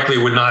that likely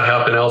would not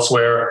happen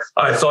elsewhere.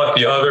 I thought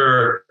the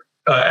other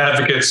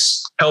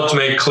advocates helped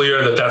make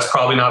clear that that's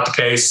probably not the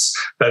case,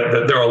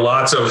 that there are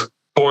lots of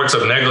torts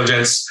of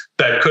negligence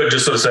that could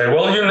just sort of say,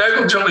 well, you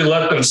negligently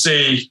let them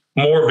see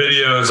more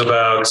videos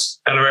about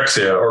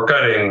anorexia or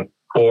cutting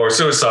or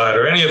suicide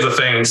or any of the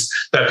things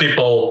that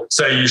people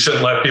say you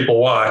shouldn't let people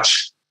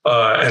watch.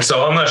 And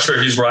so I'm not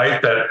sure he's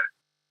right that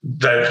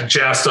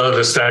JASTA,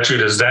 the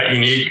statute, is that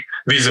unique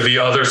vis-a-vis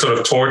other sort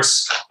of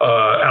torts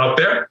out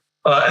there.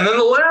 And then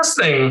the last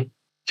thing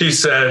he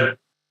said,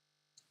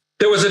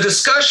 there was a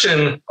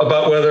discussion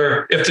about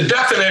whether, if the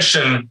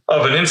definition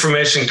of an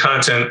information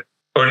content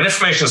or an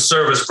information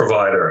service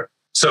provider,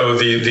 so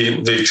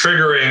the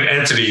triggering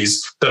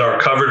entities that are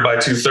covered by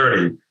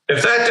 230,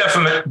 if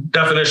that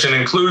definition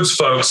includes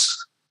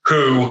folks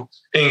who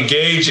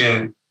engage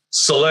in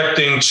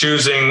selecting,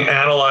 choosing,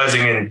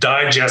 analyzing, and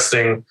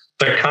digesting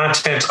the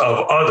content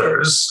of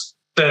others,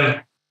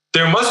 then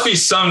there must be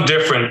some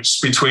difference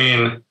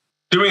between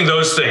doing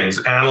those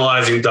things,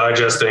 analyzing,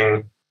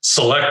 digesting,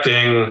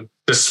 selecting,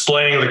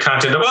 displaying the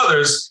content of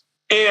others,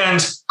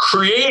 and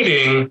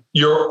creating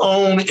your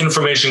own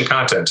information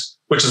content,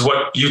 which is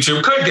what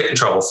YouTube could get in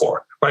trouble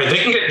for, right? They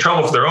can get in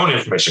trouble for their own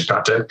information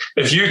content.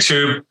 If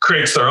YouTube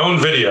creates their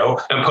own video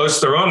and posts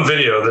their own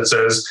video that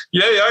says,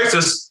 yay,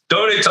 ISIS,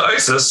 donate to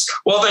ISIS,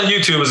 well, then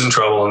YouTube is in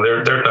trouble and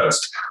they're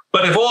toast.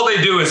 But if all they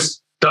do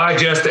is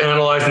digest,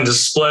 analyze, and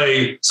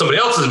display somebody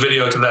else's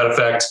video to that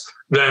effect,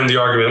 then the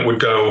argument would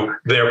go,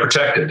 they're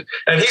protected.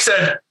 And he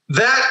said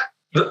that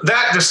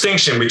that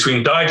distinction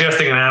between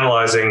digesting and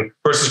analyzing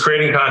versus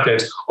creating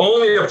content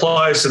only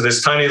applies to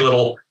this tiny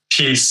little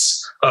piece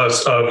of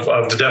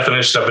the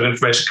definition of an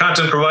information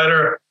content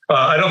provider.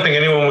 I don't think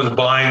anyone was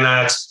buying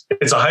that.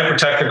 It's a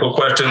hyper-technical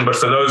question, but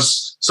for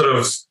those sort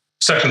of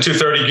Section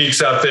 230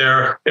 geeks out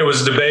there, it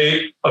was a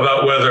debate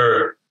about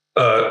whether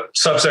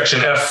subsection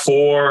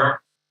F4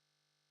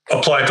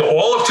 applied to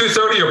all of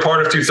 230 or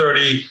part of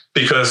 230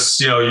 because,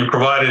 you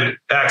provided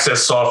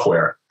access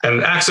software.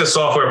 And access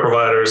software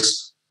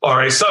providers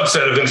are a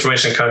subset of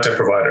information content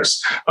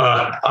providers.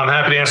 I'm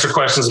happy to answer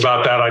questions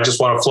about that. I just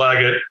want to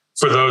flag it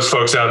for those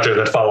folks out there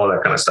that follow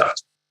that kind of stuff.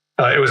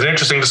 It was an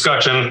interesting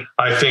discussion.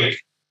 I think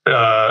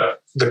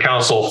the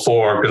counsel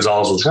for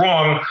Gonzalez was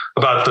wrong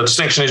about the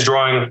distinction he's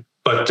drawing,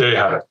 but there you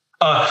have it.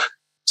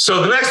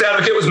 So the next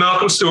advocate was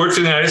Malcolm Stewart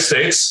for the United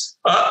States.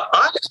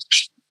 I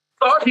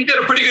thought he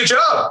did a pretty good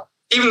job.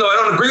 Even though I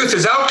don't agree with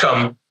his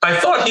outcome, I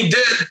thought he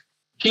did.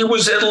 He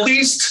was at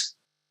least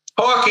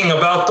talking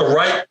about the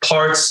right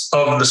parts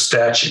of the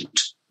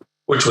statute,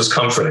 which was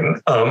comforting.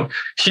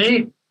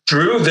 He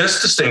drew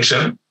this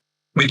distinction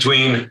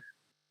between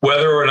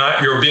whether or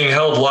not you're being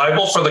held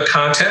liable for the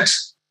content,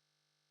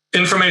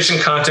 information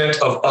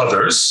content of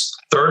others,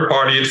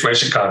 third-party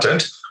information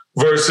content,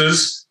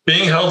 versus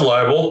being held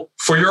liable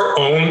for your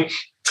own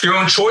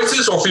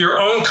choices or for your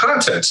own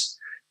content.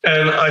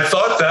 And I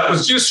thought that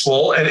was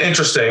useful and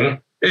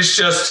interesting. It's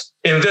just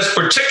in this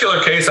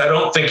particular case, I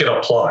don't think it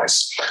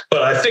applies.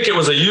 But I think it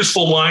was a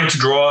useful line to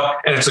draw,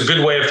 and it's a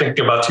good way of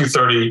thinking about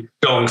 230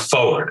 going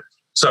forward.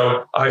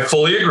 So I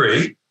fully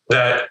agree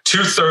that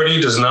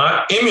 230 does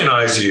not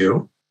immunize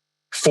you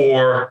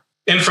for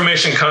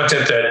information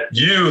content that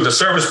you, the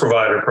service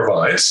provider,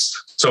 provides.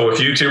 So if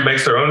YouTube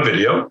makes their own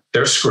video,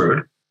 they're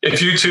screwed. If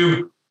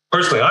YouTube,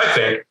 personally, I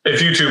think, if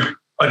YouTube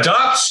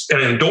adopts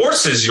and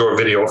endorses your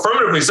video,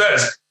 affirmatively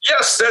says,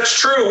 yes, that's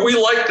true, we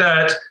like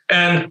that,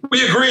 and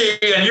we agree,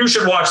 and you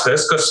should watch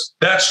this because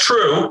that's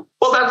true,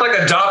 well, that's like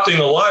adopting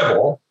a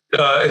libel.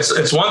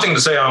 It's one thing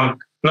to say I'm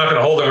not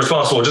going to hold them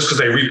responsible just because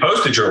they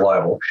reposted your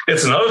libel.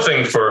 It's another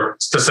thing to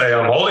say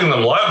I'm holding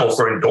them liable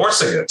for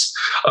endorsing it.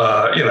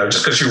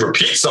 Just because you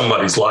repeat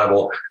somebody's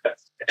libel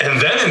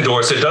and then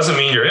endorse it doesn't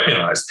mean you're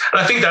immunized.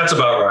 And I think that's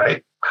about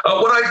right.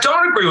 What I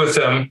don't agree with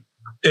them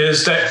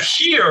is that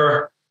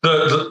here,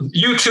 the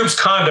YouTube's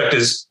conduct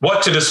is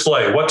what to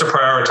display, what to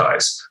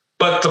prioritize.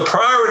 But the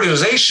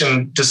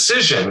prioritization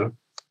decision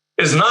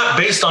is not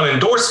based on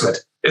endorsement.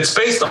 It's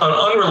based on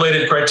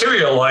unrelated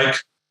criteria like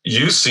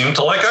you seem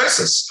to like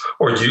ISIS,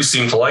 or you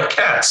seem to like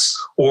cats,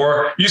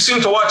 or you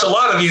seem to watch a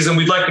lot of these and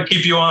we'd like to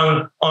keep you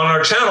on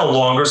our channel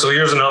longer, so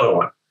here's another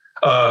one.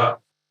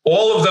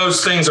 All of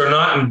those things are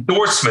not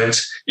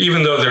endorsement,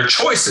 even though they're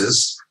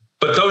choices,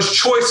 but those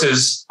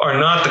choices are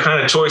not the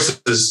kind of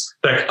choices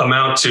that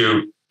amount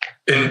to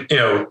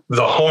the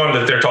harm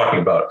that they're talking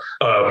about,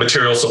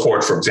 material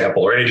support, for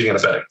example, or aiding and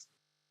abetting.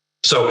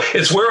 So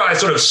it's where I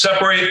sort of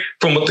separate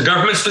from what the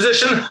government's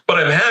position, but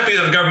I'm happy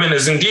that the government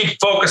is indeed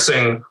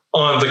focusing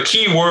on the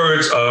key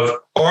words of,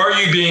 are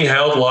you being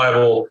held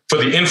liable for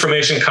the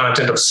information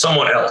content of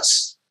someone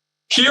else?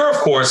 Here, of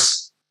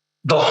course,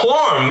 the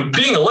harm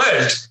being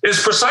alleged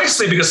is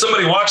precisely because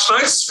somebody watched an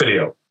ISIS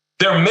video.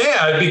 They're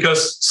mad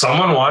because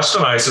someone watched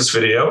an ISIS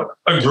video,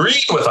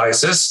 agreed with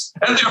ISIS,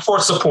 and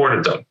therefore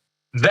supported them.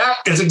 That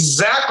is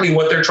exactly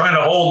what they're trying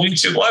to hold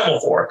YouTube liable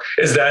for,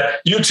 is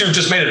that YouTube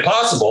just made it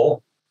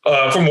possible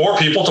for more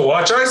people to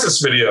watch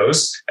ISIS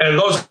videos, and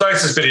those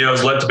ISIS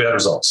videos led to bad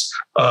results.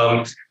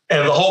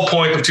 And the whole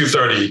point of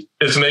 230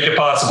 is to make it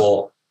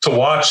possible to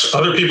watch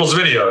other people's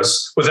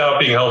videos without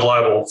being held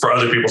liable for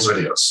other people's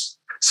videos.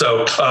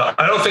 So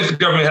I don't think the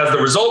government has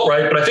the result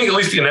right, but I think at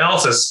least the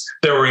analysis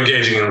they were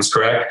engaging in was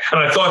correct. And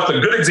I thought the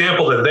good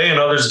example that they and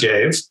others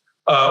gave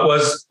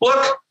was,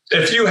 look,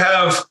 if you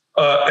have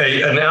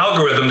an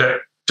algorithm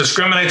that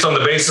discriminates on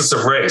the basis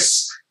of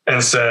race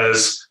and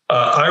says,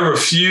 I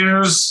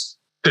refuse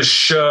to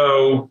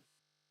show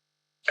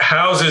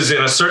houses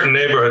in a certain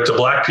neighborhood to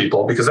Black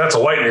people because that's a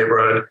white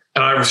neighborhood,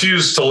 and I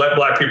refuse to let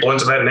Black people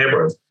into that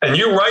neighborhood. And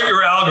you write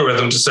your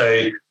algorithm to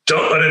say,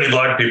 don't let any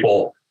Black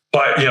people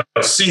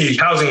see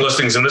housing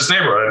listings in this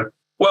neighborhood.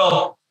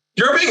 Well,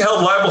 you're being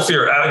held liable for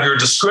your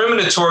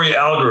discriminatory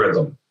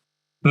algorithm,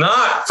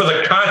 not for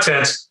the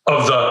content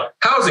of the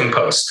housing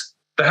post.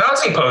 The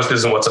housing post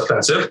isn't what's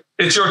offensive.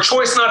 It's your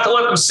choice not to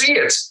let them see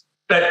it.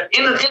 That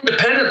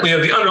independently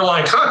of the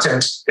underlying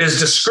content is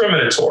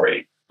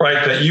discriminatory,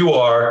 right? That you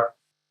are,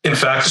 in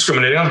fact,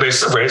 discriminating on the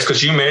basis of race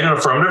because you made an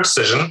affirmative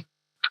decision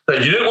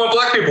that you didn't want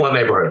Black people in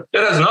the neighborhood. It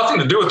has nothing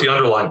to do with the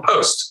underlying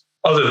post,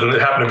 other than it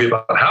happened to be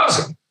about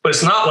housing. But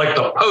it's not like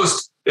the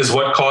post is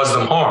what caused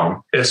them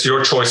harm. It's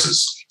your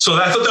choices. So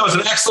I thought that was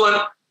an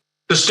excellent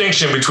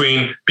distinction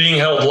between being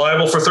held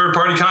liable for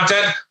third-party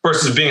content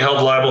versus being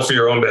held liable for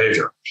your own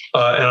behavior.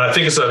 And I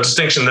think it's a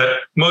distinction that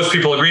most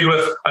people agreed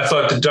with. I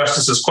thought the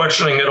justices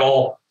questioning it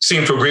all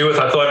seemed to agree with.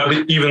 I thought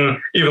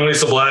even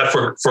Lisa Blatt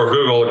for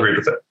Google agreed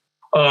with it.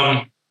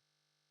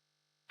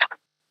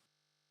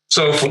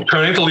 So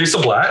turning to Lisa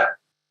Blatt,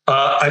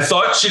 I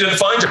thought she did a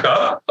fine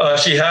job.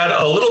 She had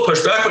a little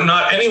pushback, but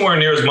not anywhere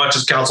near as much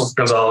as Counsel for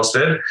Gonzalez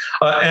did.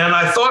 And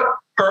I thought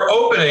her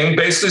opening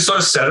basically sort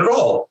of said it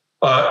all.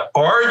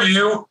 Are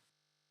you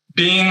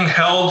being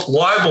held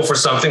liable for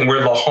something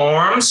where the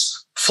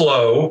harms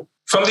flow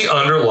from the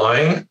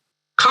underlying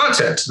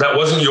content that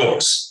wasn't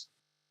yours?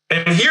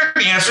 And here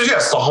the answer is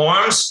yes. The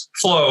harms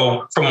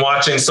flow from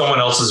watching someone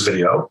else's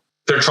video.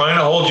 They're trying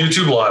to hold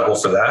YouTube liable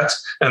for that,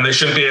 and they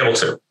shouldn't be able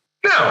to.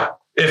 Now,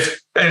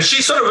 and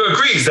she sort of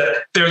agrees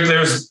that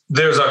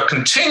there's a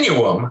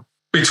continuum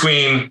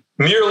between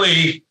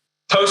merely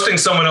posting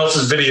someone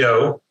else's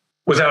video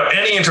without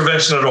any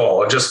intervention at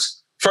all,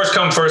 just first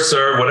come, first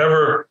serve,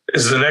 whatever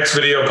is the next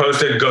video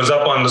posted goes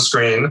up on the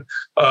screen,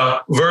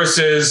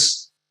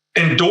 versus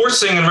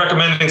endorsing and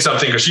recommending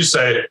something because you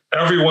say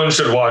everyone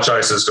should watch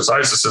ISIS because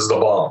ISIS is the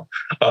bomb.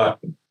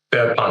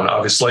 Bad pun,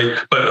 obviously,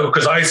 but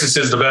because ISIS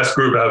is the best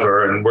group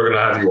ever and we're going to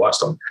have you watch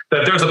them.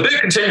 That there's a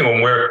big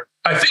continuum where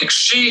I think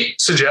she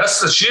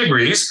suggests that she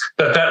agrees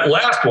that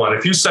last one,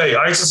 if you say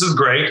ISIS is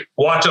great,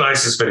 watch an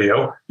ISIS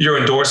video, you're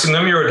endorsing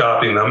them, you're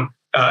adopting them.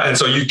 And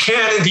so you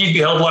can indeed be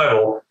held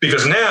liable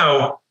because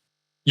now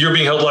you're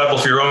being held liable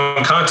for your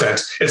own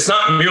content. It's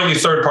not merely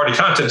third-party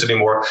content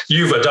anymore.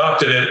 You've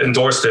adopted it,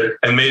 endorsed it,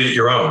 and made it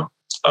your own.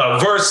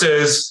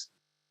 Versus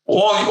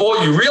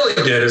all you really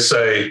did is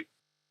say,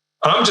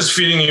 I'm just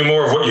feeding you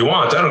more of what you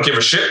want. I don't give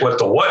a shit what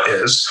the what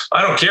is.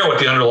 I don't care what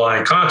the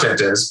underlying content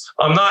is.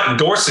 I'm not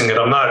endorsing it.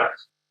 I'm not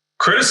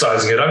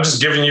criticizing it. I'm just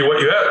giving you what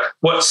you have,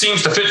 what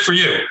seems to fit for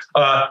you.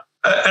 And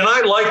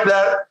I like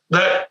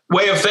that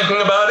way of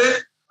thinking about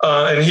it.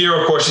 And here,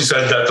 of course, she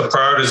said that the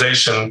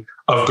prioritization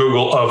of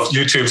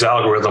YouTube's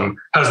algorithm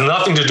has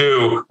nothing to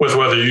do with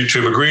whether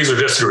YouTube agrees or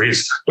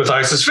disagrees with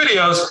ISIS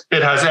videos.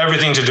 It has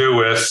everything to do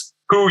with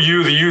who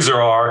you, the user,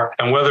 are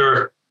and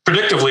whether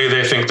predictively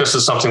they think this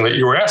is something that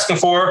you were asking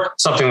for,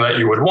 something that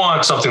you would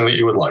want, something that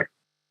you would like.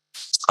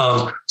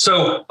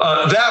 So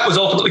that was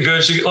ultimately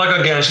good. She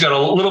got a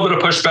little bit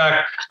of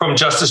pushback from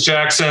Justice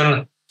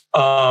Jackson,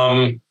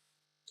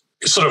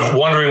 sort of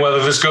wondering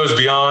whether this goes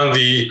beyond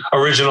the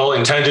original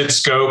intended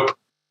scope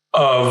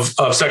of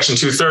Section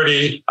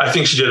 230. I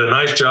think she did a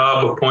nice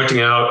job of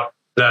pointing out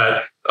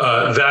that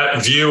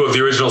that view of the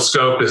original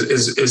scope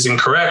is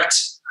incorrect.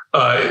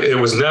 It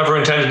was never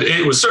intended.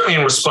 It was certainly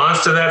in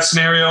response to that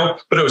scenario,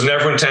 but it was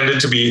never intended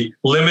to be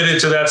limited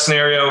to that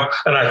scenario.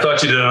 And I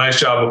thought she did a nice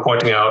job of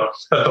pointing out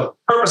that the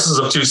purposes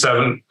of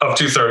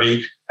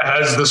 230,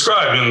 as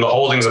described in the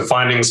holdings and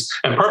findings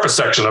and purpose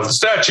section of the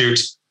statute,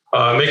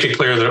 make it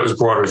clear that it was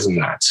broader than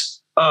that.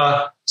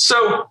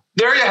 So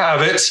there you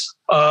have it.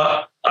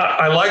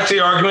 I liked the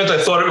argument.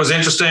 I thought it was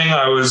interesting.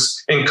 I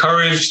was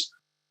encouraged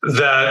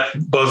that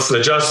both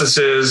the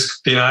justices,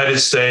 the United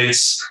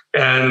States,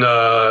 and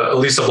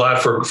Lisa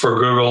Blatt for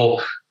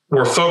Google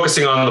were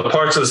focusing on the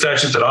parts of the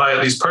statute that I,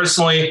 at least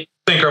personally,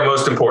 think are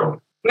most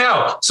important.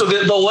 Now, so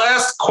the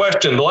last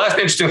question, the last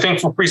interesting thing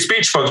for free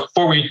speech, folks,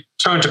 before we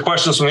turn to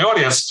questions from the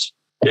audience,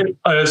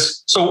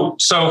 is so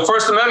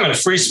First Amendment,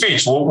 free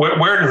speech,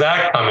 where did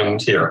that come in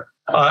here?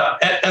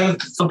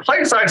 And the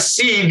place I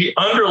see the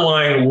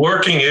underlying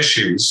lurking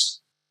issues,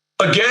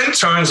 again,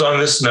 turns on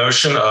this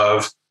notion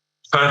of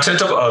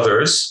content of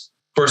others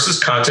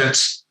versus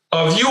content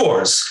of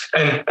yours.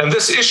 And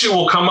this issue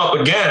will come up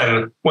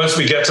again once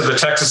we get to the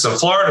Texas and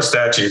Florida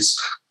statutes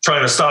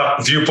trying to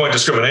stop viewpoint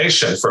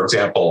discrimination, for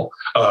example,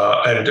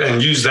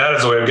 and use that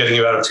as a way of getting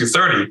you out of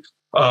 230.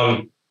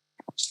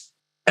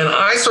 And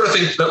I sort of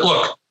think that,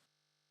 look,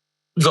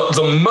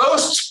 the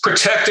most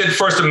protected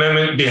First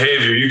Amendment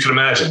behavior you can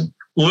imagine,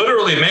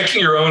 literally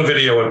making your own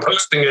video and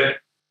posting it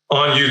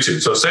on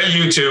YouTube. So say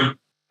YouTube,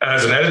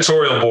 as an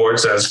editorial board,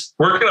 says,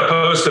 we're going to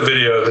post a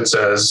video that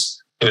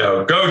says,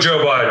 go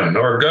Joe Biden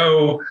or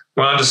go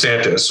Ron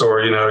DeSantis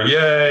or,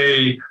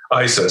 yay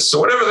ISIS. So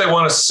whatever they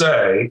want to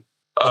say,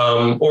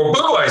 or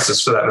boo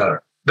ISIS for that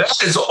matter.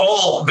 That is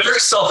all very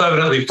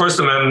self-evidently First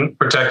Amendment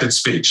protected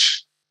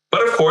speech.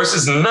 But of course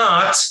is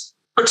not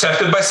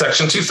protected by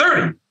Section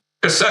 230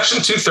 because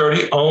Section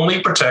 230 only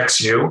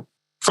protects you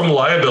from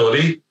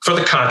liability for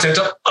the content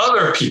of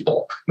other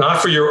people,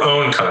 not for your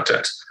own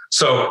content.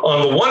 So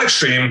on the one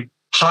extreme,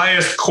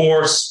 highest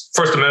course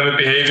First Amendment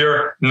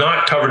behavior,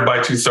 not covered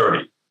by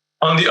 230.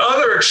 On the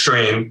other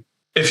extreme,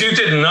 if you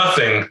did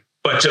nothing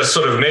but just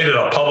sort of made it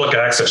a public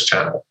access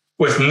channel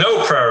with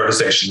no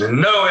prioritization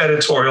and no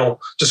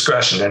editorial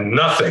discretion and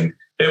nothing,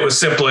 it was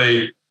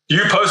simply,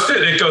 you post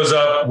it, it goes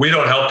up. We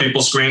don't help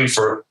people screen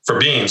for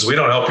beans. We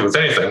don't help you with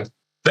anything.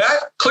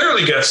 That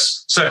clearly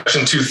gets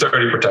Section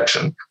 230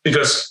 protection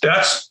because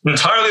that's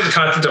entirely the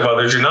content of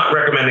others. You're not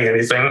recommending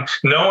anything.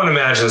 No one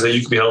imagines that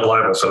you could be held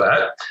liable for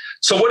that.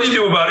 So what do you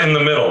do about in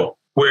the middle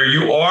where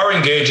you are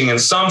engaging in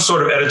some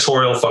sort of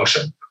editorial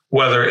function,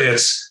 whether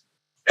it's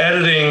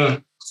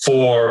editing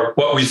for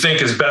what we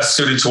think is best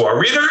suited to our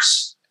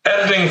readers,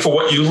 editing for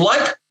what you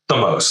like the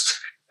most,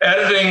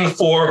 editing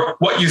for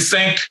what you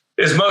think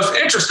is most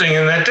interesting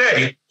in that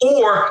day,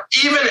 or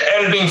even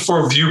editing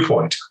for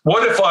viewpoint.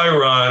 What if I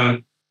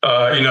run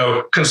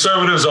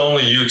conservatives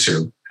only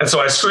YouTube. And so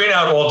I screen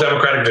out all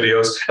Democratic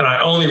videos and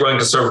I only run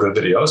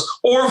conservative videos,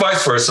 or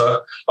vice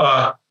versa.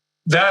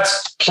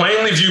 That's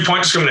plainly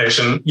viewpoint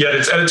discrimination, yet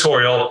it's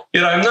editorial,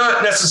 yet I'm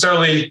not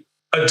necessarily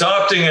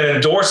adopting and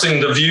endorsing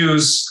the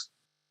views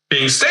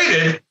being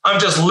stated. I'm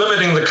just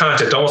limiting the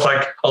content, almost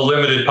like a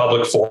limited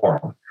public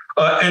forum.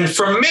 And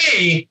for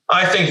me,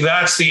 I think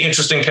that's the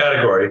interesting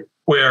category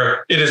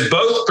where it is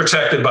both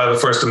protected by the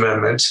First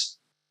Amendment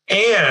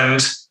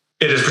and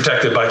it is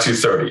protected by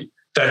 230.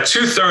 That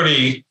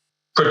 230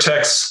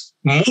 protects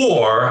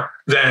more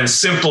than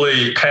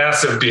simply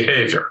passive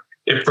behavior.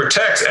 It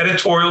protects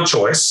editorial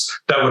choice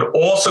that would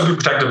also be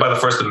protected by the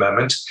First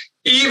Amendment,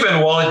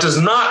 even while it does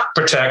not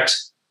protect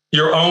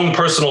your own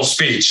personal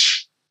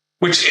speech,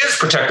 which is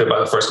protected by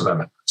the First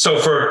Amendment. So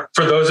for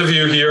those of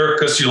you here,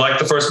 because you like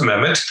the First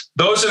Amendment,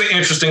 those are the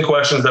interesting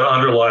questions that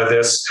underlie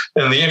this,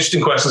 and the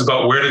interesting questions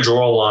about where to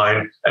draw a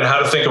line and how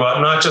to think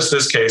about not just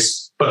this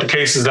case, but the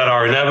cases that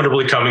are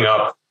inevitably coming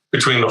up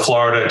between the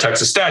Florida and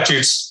Texas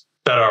statutes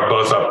that are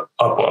both up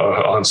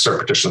on cert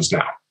petitions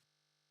now.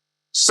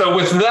 So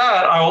with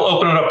that, I will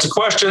open it up to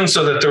questions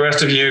so that the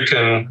rest of you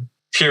can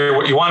hear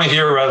what you want to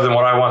hear rather than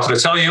what I wanted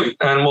to tell you,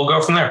 and we'll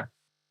go from there.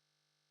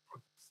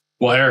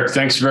 Well, Eric,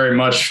 thanks very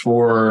much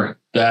for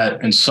that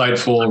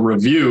insightful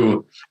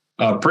review.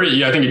 I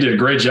think you did a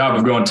great job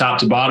of going top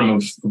to bottom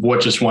of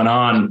what just went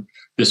on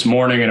this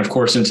morning and, of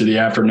course, into the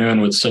afternoon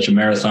with such a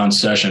marathon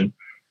session.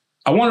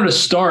 I wanted to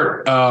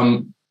start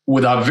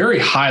with a very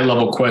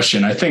high-level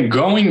question. I think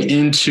going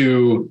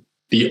into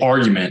the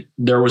argument,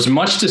 there was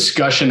much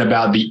discussion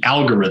about the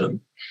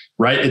algorithm,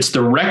 right? It's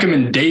the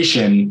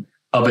recommendation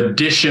of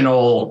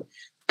additional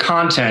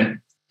content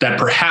that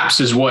perhaps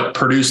is what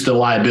produced the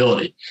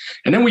liability.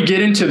 And then we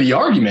get into the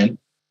argument,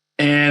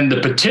 and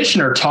the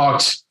petitioner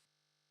talked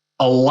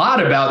a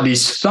lot about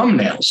these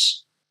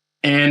thumbnails.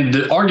 And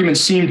the argument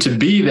seemed to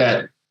be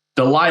that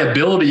the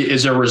liability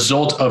is a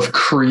result of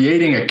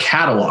creating a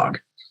catalog.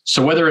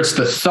 So whether it's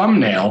the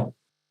thumbnail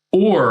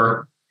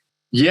or,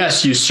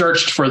 yes, you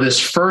searched for this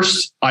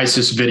first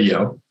ISIS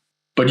video,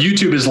 but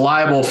YouTube is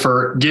liable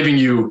for giving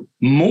you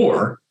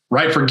more,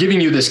 right? For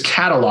giving you this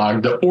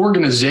catalog, the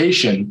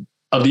organization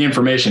of the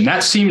information.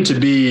 That seemed to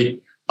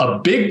be a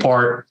big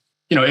part,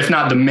 if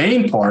not the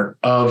main part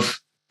of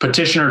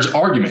petitioner's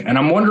argument. And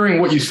I'm wondering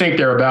what you think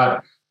there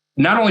about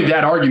not only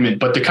that argument,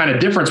 but the kind of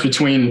difference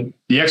between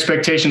the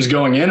expectations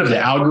going in of the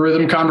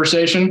algorithm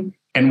conversation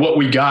and what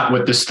we got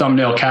with this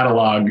thumbnail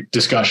catalog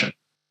discussion.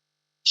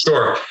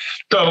 Sure.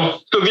 So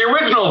the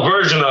original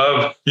version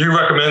of you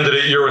recommended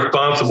it, you're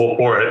responsible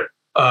for it,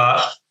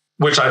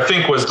 which I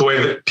think was the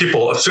way that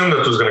people assumed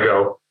this was going to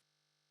go,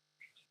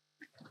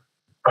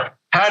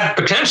 had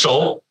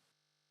potential,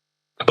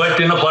 but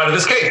didn't apply to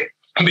this case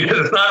because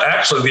it's not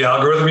actually the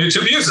algorithm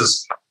YouTube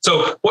uses.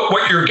 So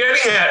what you're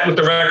getting at with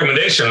the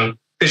recommendation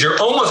is you're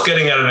almost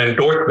getting at an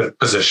endorsement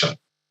position,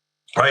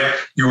 right?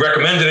 You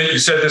recommended it. You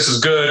said this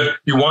is good.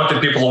 You wanted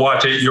people to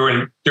watch it.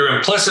 You're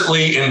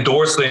implicitly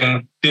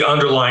endorsing the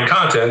underlying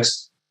content,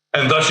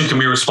 and thus you can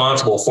be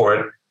responsible for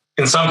it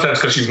in some sense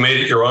because you've made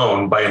it your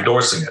own by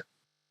endorsing it.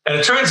 And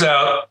it turns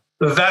out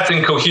that that's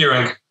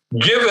incoherent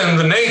given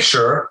the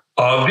nature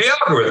of the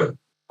algorithm.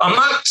 I'm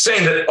not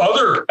saying that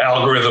other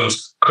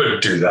algorithms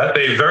could do that.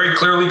 They very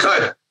clearly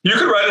could. You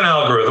could write an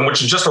algorithm,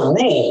 which is just a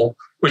rule,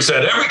 which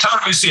said every time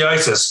you see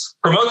ISIS,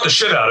 promote the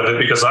shit out of it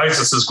because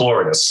ISIS is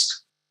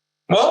glorious.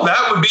 Well,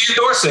 that would be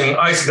endorsing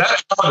ISIS.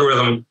 That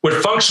algorithm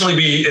would functionally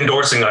be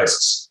endorsing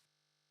ISIS.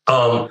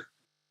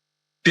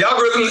 The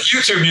algorithm that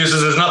YouTube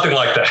uses is nothing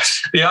like that.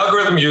 The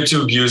algorithm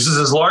YouTube uses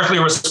is largely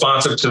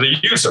responsive to the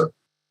user.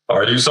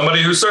 Are you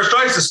somebody who searched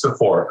ISIS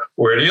before?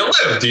 Where do you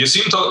live? Do you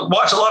seem to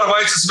watch a lot of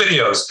ISIS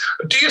videos?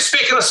 Do you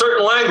speak in a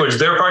certain language?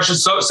 Therefore, I should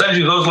send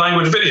you those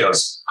language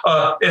videos.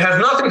 It has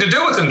nothing to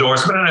do with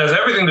endorsement. And it has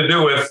everything to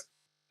do with,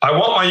 I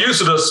want my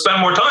user to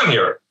spend more time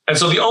here. And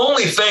so the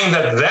only thing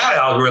that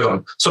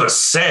algorithm sort of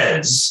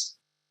says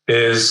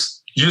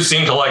is, you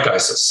seem to like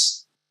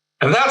ISIS.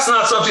 And that's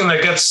not something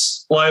that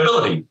gets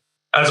liability.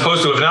 As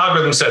opposed to if an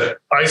algorithm said,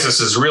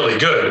 ISIS is really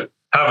good,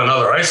 have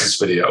another ISIS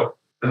video.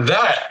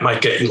 That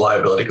might get you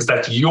liability because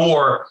that's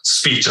your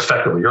speech,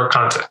 effectively, your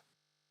content.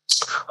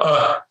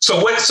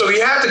 So he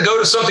had to go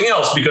to something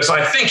else because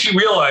I think he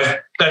realized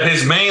that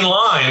his main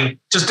line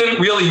just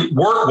didn't really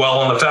work well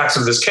on the facts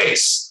of this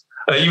case,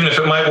 even if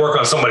it might work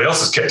on somebody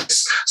else's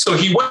case. So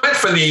he went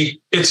for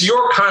it's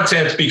your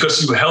content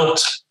because you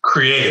helped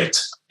create it,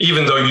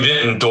 even though you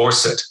didn't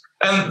endorse it.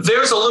 And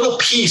there's a little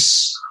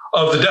piece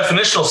of the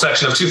definitional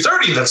section of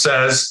 230 that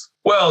says,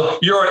 well,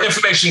 you're an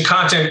information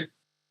content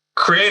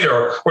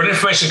creator or an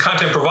information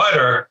content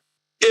provider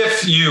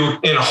if you,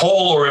 in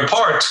whole or in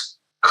part,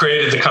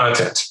 created the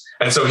content.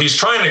 And so he's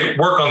trying to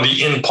work on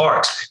the in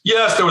part.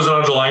 Yes, there was an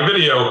underlying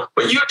video,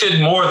 but you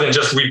did more than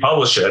just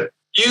republish it.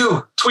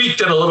 You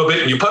tweaked it a little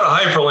bit and you put a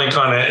hyperlink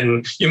on it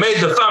and you made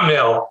the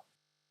thumbnail.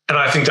 And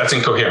I think that's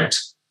incoherent.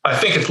 I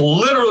think it's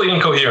literally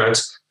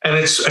incoherent. And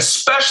it's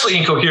especially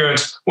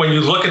incoherent when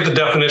you look at the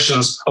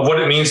definitions of what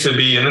it means to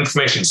be an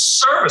information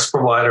service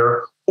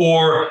provider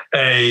or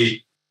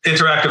a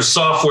interactive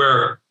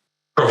software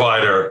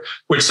provider,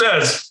 which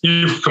says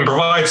you can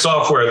provide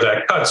software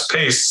that cuts,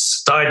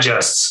 pastes,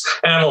 digests,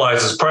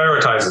 analyzes,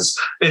 prioritizes.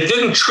 It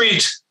didn't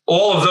treat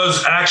all of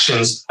those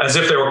actions as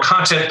if they were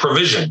content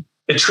provision.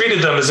 It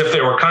treated them as if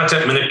they were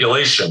content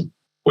manipulation,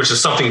 which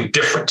is something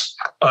different.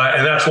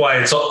 And that's why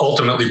it's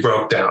ultimately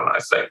broke down, I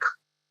think.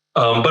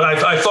 But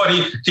I thought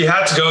he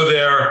had to go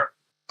there,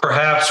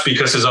 perhaps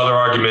because his other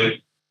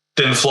argument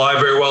didn't fly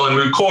very well in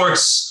moot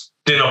courts,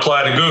 didn't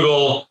apply to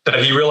Google,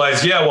 that he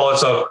realized, yeah, well,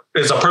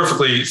 it's a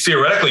perfectly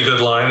theoretically good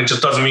line. It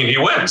just doesn't mean he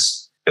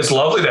wins. It's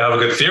lovely to have a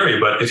good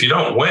theory, but if you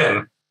don't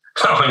win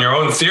on your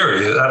own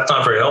theory, that's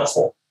not very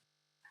helpful.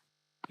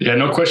 Yeah,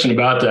 no question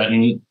about that.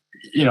 And,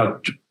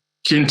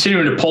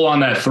 continuing to pull on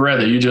that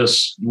thread that you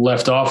just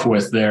left off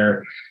with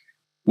there,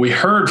 we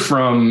heard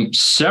from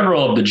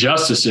several of the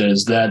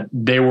justices that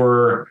they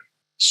were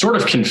sort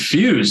of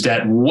confused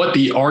at what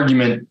the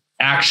argument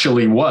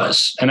actually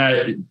was.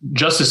 And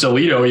Justice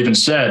Alito even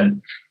said,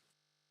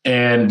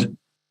 and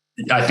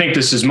I think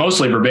this is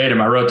mostly verbatim.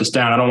 I wrote this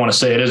down. I don't want to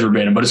say it is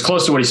verbatim, but it's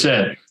close to what he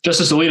said.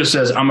 Justice Alito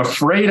says, "I'm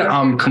afraid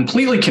I'm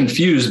completely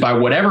confused by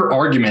whatever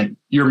argument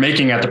you're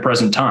making at the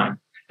present time."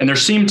 And there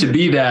seemed to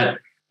be that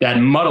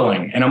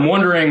muddling. And I'm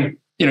wondering,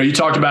 you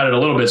talked about it a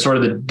little bit, sort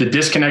of the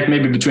disconnect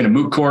maybe between a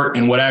moot court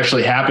and what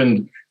actually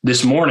happened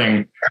this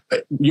morning.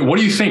 What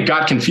do you think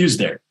got confused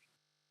there?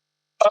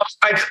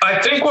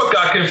 I think what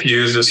got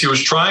confused is he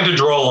was trying to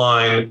draw a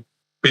line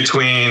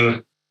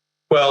between,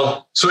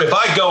 so if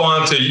I go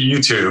onto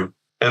YouTube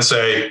and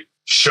say,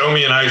 show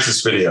me an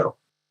ISIS video,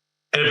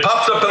 and it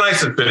pops up an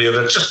ISIS video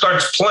that just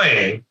starts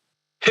playing,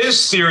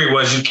 his theory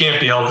was you can't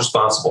be held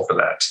responsible for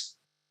that.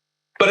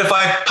 But if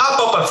I pop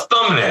up a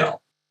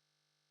thumbnail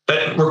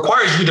that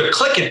requires you to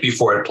click it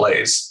before it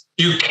plays,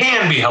 you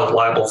can be held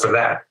liable for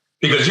that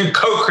because you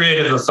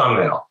co-created the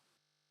thumbnail.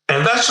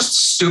 And that's just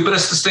the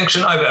stupidest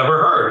distinction I've ever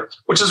heard,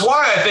 which is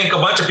why I think a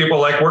bunch of people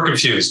were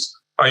confused.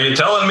 Are you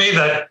telling me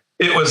that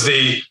it was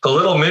the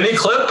little mini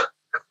clip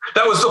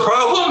that was the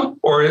problem?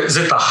 Or is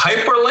it the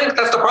hyperlink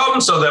that's the problem?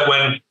 So that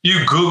when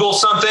you Google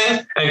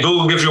something and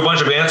Google gives you a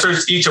bunch of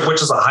answers, each of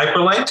which is a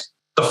hyperlink,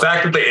 the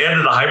fact that they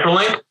added a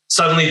hyperlink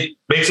suddenly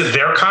makes it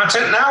their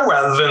content now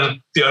rather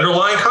than the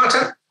underlying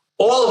content,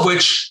 all of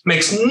which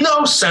makes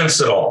no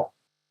sense at all.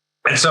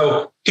 And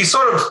so he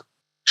sort of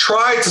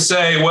tried to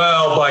say,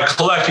 well, by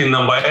collecting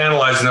them, by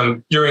analyzing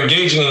them, you're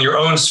engaging in your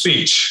own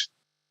speech,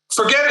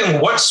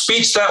 forgetting what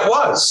speech that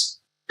was.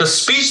 The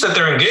speech that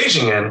they're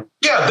engaging in,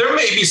 yeah, there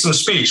may be some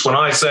speech when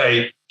I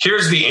say,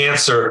 here's the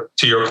answer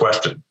to your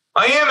question.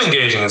 I am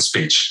engaging in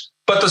speech,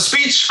 but the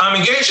speech I'm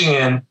engaging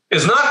in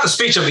is not the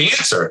speech of the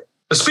answer.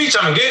 The speech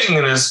I'm engaging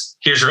in is,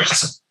 here's your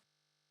answer.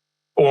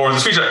 Or the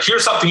speech,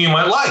 here's something you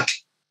might like.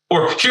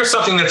 Or here's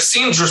something that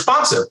seems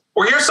responsive.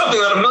 Or here's something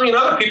that a million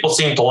other people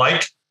seem to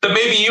like that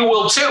maybe you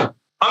will too.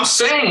 I'm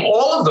saying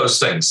all of those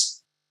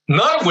things,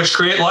 none of which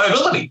create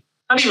liability,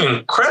 not even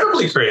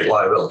incredibly create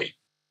liability.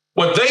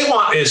 What they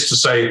want is to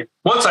say,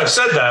 once I've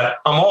said that,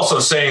 I'm also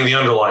saying the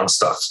underlying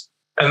stuff.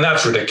 And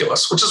that's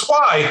ridiculous, which is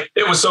why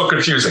it was so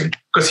confusing,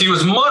 because he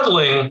was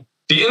muddling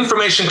the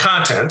information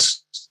content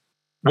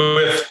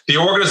with the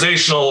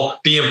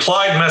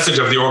implied message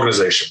of the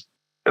organization.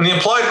 And the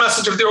implied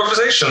message of the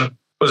organization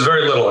was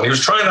very little. And he was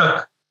trying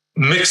to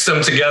mix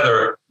them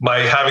together by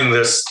having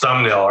this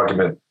thumbnail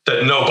argument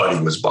that nobody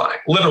was buying,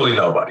 literally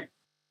nobody.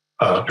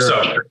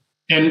 Sure.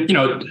 And,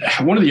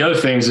 one of the other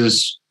things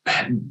is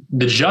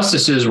the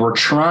justices were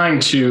trying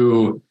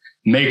to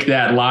make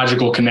that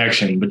logical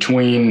connection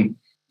between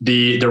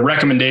the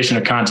recommendation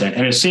of content.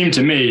 And it seemed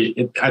to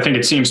me, I think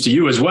it seems to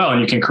you as well, and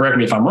you can correct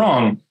me if I'm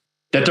wrong,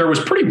 that there was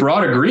pretty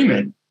broad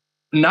agreement,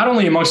 not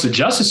only amongst the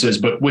justices,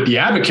 but with the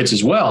advocates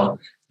as well,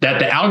 that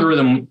the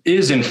algorithm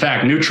is in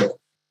fact neutral.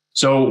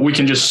 So we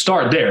can just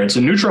start there. It's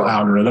a neutral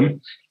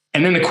algorithm.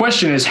 And then the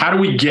question is, how do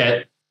we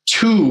get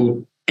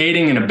to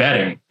aiding and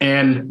abetting?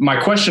 And my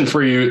question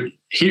for you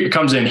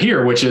comes in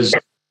here, which is,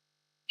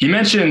 he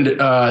mentioned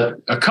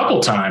a couple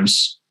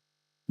times,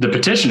 the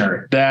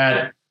petitioner,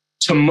 that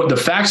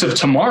the facts of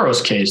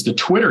tomorrow's case, the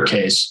Twitter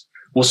case,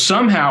 will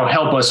somehow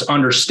help us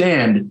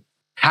understand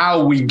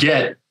how we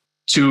get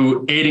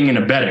to aiding and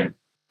abetting.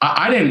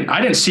 I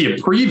didn't see a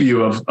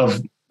preview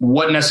of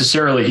what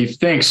necessarily he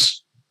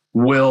thinks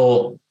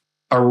will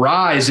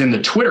arise in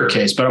the Twitter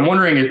case, but I'm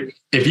wondering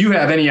if you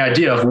have any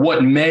idea of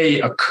what may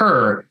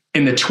occur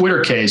in the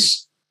Twitter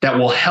case that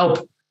will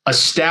help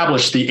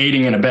establish the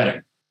aiding and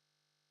abetting.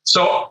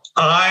 So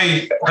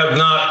I have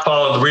not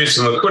followed the briefs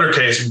in the Twitter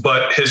case,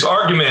 but his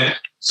argument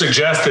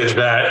suggested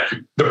that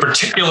the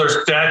particular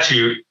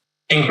statute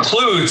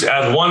includes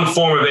as one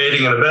form of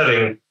aiding and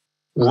abetting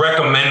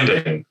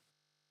recommending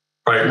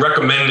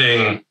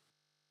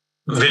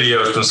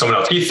videos from someone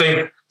else. He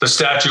thinks the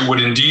statute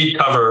would indeed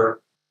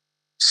cover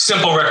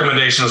simple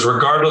recommendations,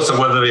 regardless of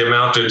whether they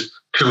amounted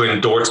to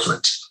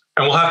endorsement.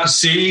 And we'll have to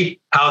see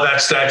how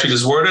that statute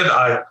is worded.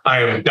 I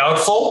am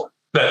doubtful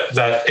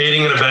that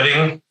aiding and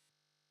abetting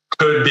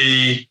could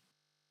be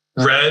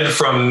read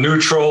from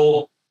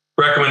neutral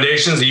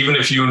recommendations, even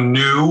if you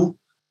knew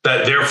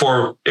that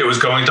therefore it was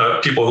going to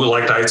people who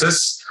liked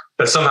ISIS,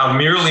 that somehow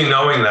merely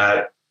knowing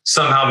that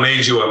somehow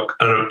made you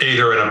an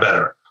aider and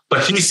abetter.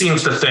 But he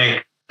seems to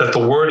think that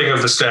the wording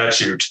of the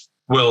statute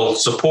will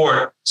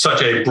support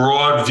such a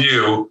broad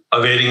view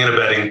of aiding and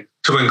abetting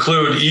to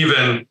include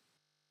even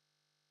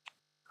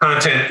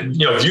content,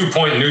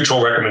 viewpoint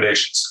neutral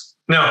recommendations.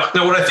 Now,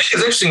 what I think is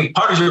interesting,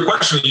 part of your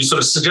question, you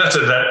sort of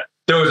suggested that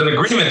there was an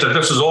agreement that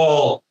this was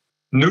all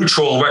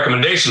neutral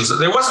recommendations.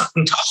 There wasn't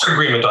entire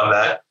agreement on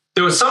that.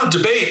 There was some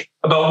debate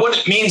about what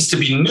it means to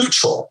be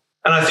neutral.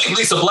 And I think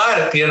Lisa Blatt,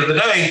 at the end of the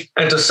day,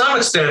 and to some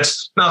extent,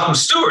 Malcolm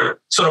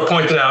Stewart sort of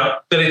pointed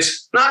out that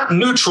it's not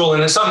neutral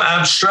in some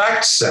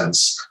abstract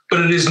sense, but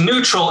it is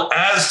neutral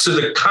as to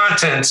the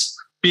content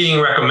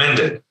being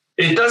recommended.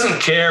 It doesn't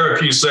care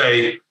if you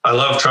say, I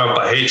love Trump,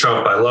 I hate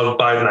Trump, I love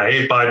Biden, I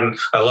hate Biden,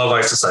 I love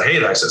ISIS, I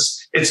hate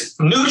ISIS. It's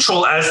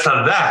neutral as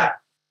to that.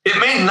 It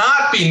may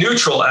not be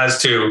neutral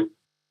as to,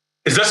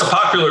 is this a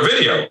popular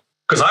video?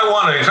 Because I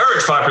want to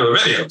encourage popular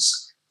videos.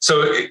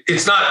 So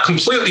it's not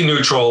completely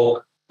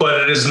neutral,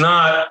 but it is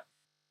not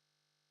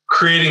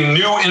creating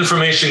new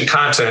information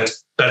content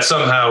that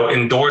somehow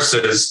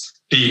endorses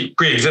the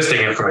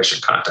pre-existing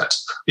information content.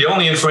 The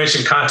only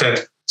information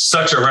content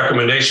such a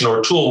recommendation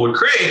or tool would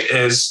create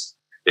is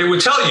it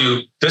would tell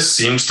you this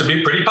seems to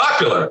be pretty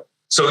popular.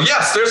 So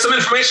yes, there's some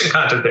information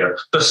content there.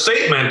 The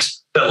statement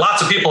that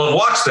lots of people have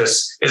watched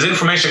this is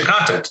information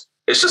content.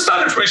 It's just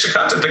not information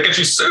content that gets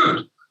you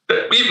sued,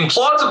 that even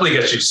plausibly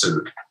gets you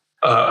sued.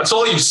 So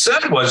all you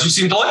said was you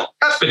seem to like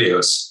cat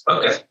videos.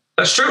 Okay,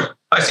 that's true.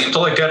 I seem to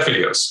like cat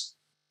videos.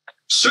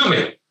 Sue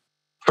me.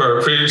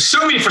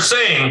 Sue me for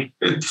saying,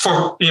 go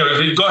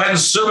ahead and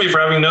sue me for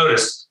having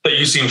noticed that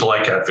you seem to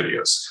like cat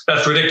videos.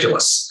 That's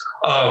ridiculous.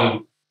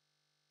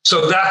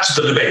 So that's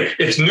the debate.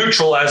 It's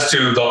neutral as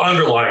to the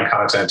underlying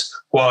content,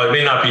 while it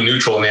may not be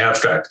neutral in the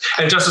abstract.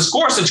 And Justice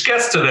Gorsuch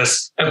gets to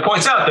this and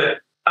points out that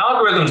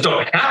algorithms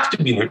don't have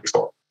to be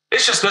neutral.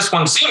 It's just this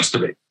one seems to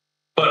be.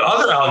 But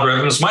other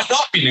algorithms might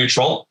not be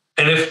neutral.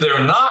 And if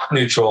they're not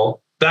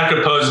neutral, that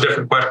could pose a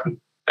different question.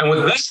 And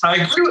with this, I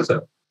agree with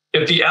him.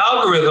 If the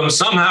algorithm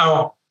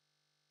somehow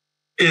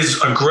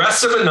is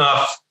aggressive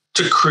enough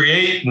to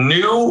create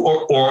new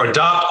or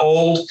adopt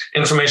old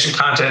information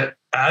content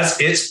as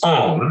its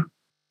own,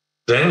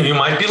 then you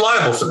might be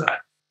liable for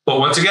that. But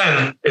once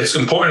again, it's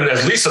important,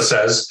 as Lisa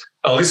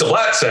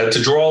Blatt said,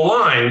 to draw a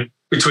line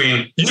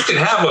between, you can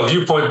have a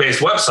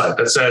viewpoint-based website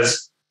that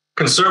says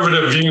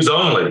conservative views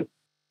only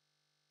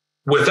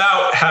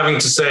without having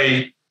to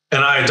say,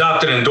 and I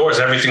adopt and endorse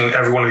everything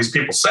every one of these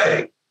people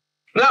say.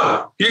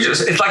 No,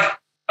 it's like,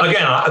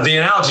 again, the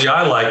analogy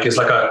I like is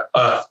like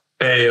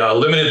a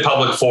limited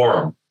public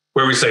forum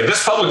where we say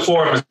this public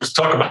forum is to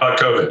talk about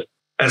COVID.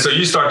 And so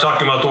you start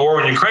talking about the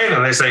war in Ukraine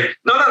and they say,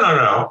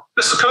 no.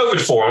 This is a COVID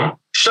forum.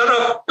 Shut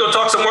up. Go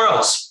talk somewhere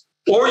else.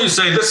 Or you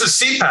say, this is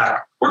CPAC.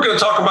 We're going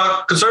to talk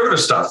about conservative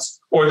stuff.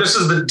 Or this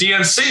is the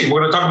DNC. We're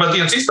going to talk about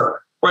DNC stuff.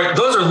 Right?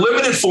 Those are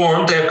limited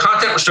forums. They have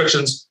content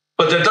restrictions,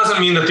 but that doesn't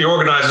mean that the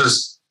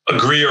organizers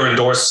agree or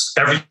endorse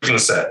everything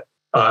said.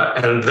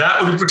 And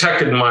that would be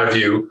protected in my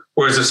view.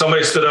 Whereas if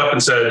somebody stood up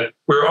and said,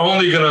 we're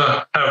only going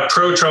to have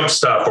pro-Trump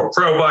stuff or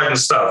pro-Biden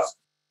stuff,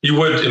 you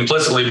would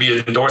implicitly be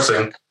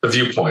endorsing the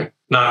viewpoint,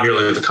 not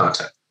merely the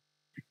content.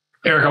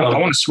 Eric, I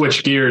want to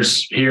switch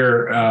gears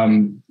here,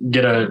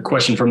 get a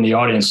question from the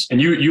audience.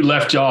 And you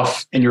left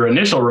off in your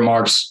initial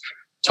remarks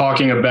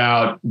talking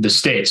about the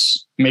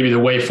states, maybe the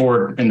way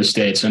forward in the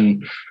states.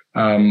 And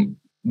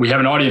we have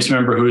an audience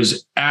member who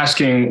is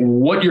asking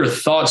what your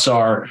thoughts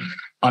are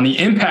on the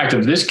impact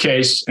of this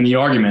case and the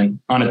argument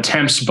on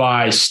attempts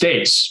by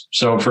states.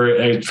 So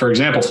for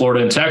example,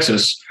 Florida and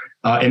Texas,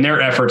 in their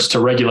efforts to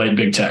regulate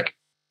big tech.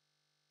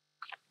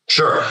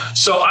 Sure.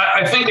 So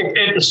I think it's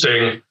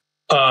interesting.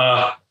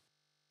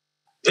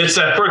 It's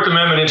that First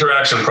Amendment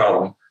interaction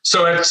problem.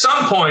 So at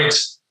some point,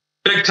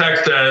 big tech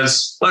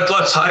says, let's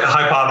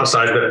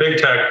hypothesize that big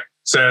tech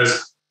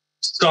says,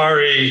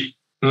 sorry,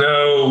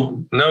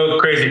 no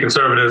crazy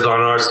conservatives on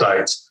our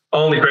sites,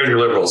 only crazy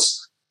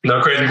liberals. No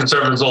crazy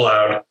conservatives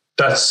allowed.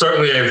 That's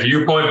certainly a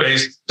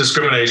viewpoint-based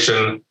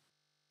discrimination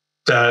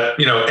that,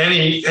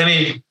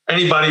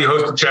 anybody who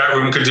hosts a chat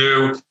room could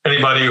do,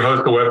 anybody who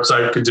hosts a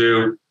website could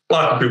do.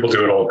 Lots of people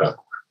do it all the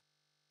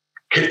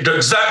time.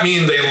 Does that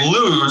mean they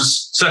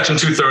lose Section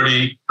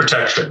 230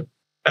 protection?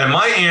 And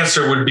my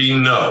answer would be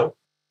no.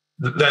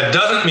 That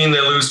doesn't mean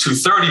they lose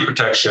 230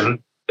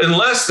 protection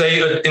unless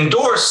they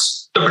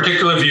endorse the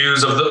particular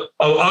views of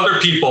other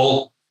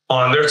people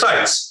on their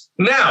sites.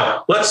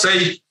 Now, let's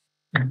say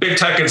big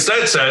tech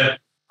instead said,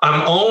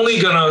 I'm only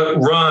going to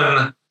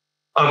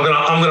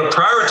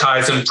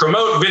prioritize and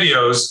promote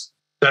videos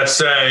that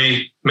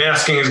say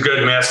masking is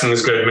good, masking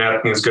is good,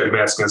 masking is good,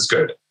 masking is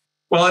good.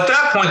 Well, at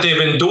that point, they've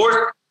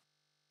endorsed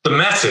the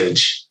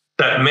message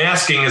that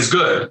masking is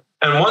good.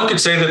 And one could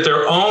say that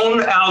their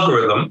own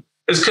algorithm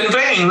is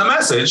conveying the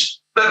message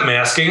that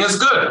masking is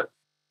good.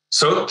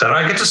 So then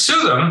I get to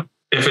sue them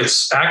if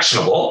it's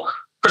actionable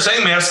for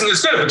saying masking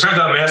is good. If it turns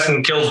out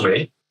masking kills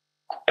me,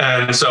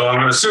 and so I'm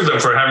going to sue them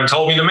for having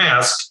told me to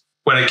mask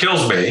when it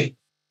kills me,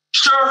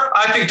 Sure,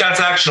 I think that's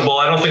actionable.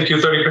 I don't think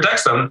 230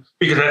 protects them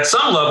because at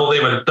some level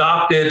they've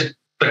adopted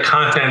the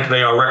content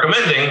they are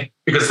recommending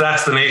because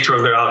that's the nature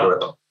of their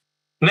algorithm.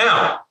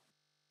 Now,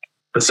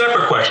 the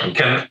separate question,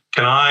 can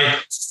I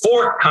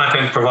force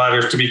content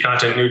providers to be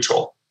content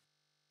neutral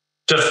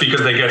just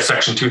because they get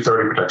Section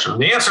 230 protection?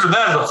 The answer to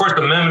that is a First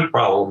Amendment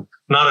problem,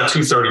 not a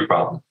 230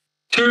 problem.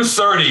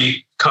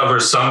 230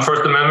 covers some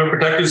First Amendment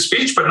protected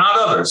speech, but not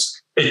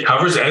others. It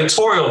covers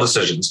editorial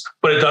decisions,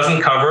 but it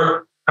doesn't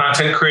cover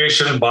content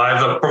creation by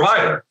the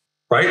provider,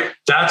 right?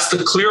 That's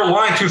the clear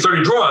line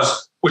 230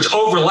 draws, which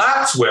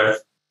overlaps with,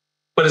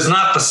 but is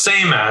not the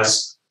same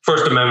as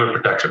First Amendment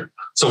protection.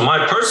 So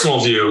my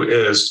personal view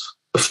is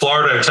the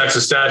Florida and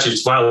Texas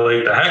statutes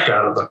violate the heck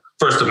out of the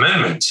First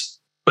Amendment,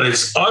 but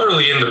it's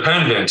utterly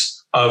independent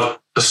of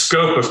the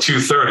scope of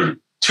 230.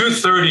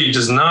 230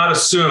 does not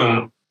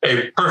assume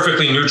a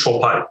perfectly neutral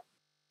pipe.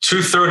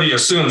 230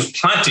 assumes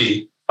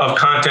plenty of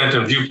content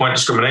and viewpoint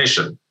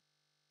discrimination.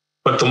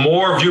 But the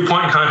more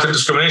viewpoint and content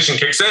discrimination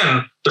kicks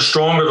in, the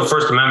stronger the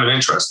First Amendment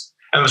interest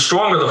and the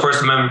stronger the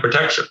First Amendment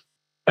protection.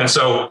 And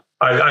so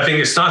I think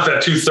it's not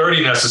that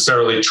 230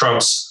 necessarily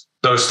trumps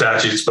those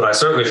statutes, but I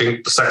certainly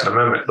think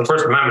the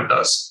First Amendment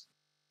does.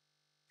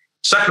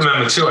 Second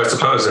Amendment too, I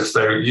suppose, if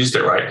they used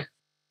it right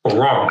or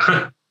wrong.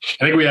 I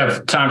think we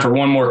have time for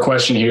one more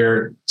question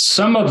here.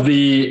 Some of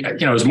the,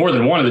 it was more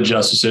than one of the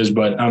justices,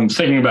 but I'm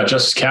thinking about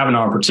Justice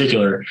Kavanaugh in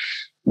particular,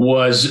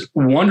 was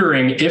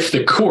wondering if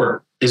the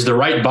court is the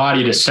right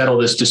body to settle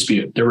this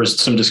dispute. There was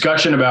some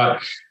discussion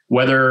about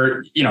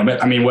whether,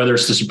 whether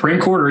it's the Supreme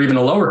Court or even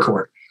a lower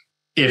court.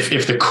 If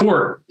the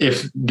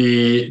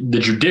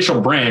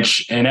judicial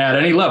branch and at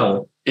any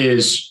level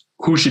is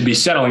who should be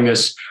settling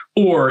this,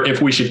 or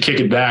if we should kick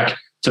it back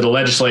to the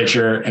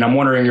legislature. And I'm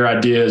wondering your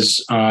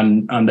ideas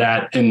on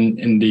that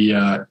in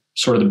the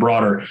sort of the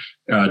broader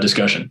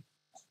discussion.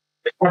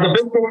 Well, the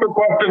big picture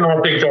question,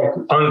 I think that's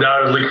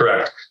undoubtedly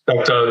correct.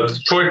 That the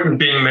choices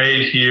being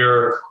made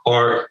here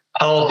are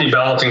policy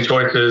balancing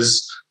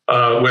choices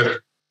with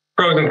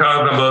pros and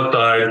cons on both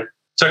sides.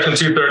 Section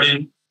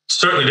 230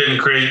 certainly didn't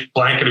create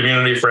blanket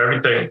immunity for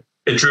everything.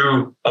 It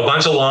drew a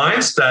bunch of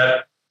lines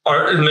that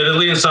are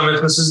admittedly in some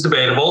instances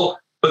debatable,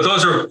 but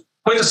those are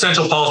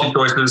quintessential policy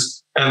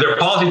choices, and they're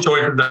policy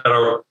choices that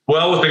are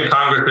well within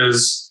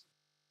Congress's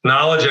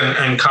knowledge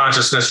and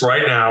consciousness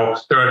right now.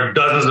 There are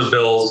dozens of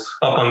bills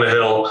up on the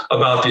Hill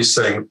about these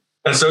things.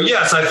 And so,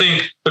 yes, I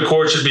think the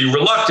court should be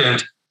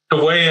reluctant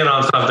to weigh in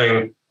on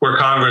something where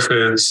Congress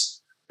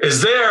is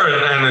there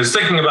and is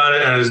thinking about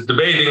it and is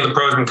debating the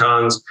pros and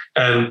cons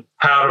and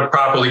how to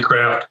properly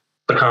craft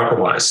the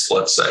compromise,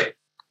 let's say.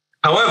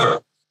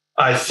 However,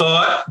 I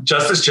thought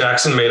Justice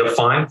Jackson made a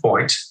fine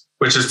point,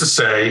 which is to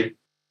say,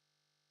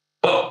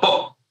 but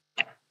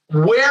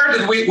where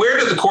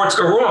did the courts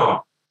go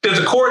wrong? Did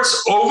the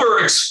courts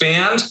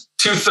overexpand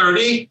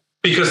 230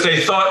 because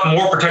they thought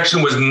more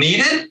protection was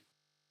needed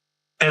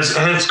and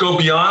hence go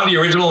beyond the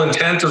original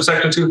intent of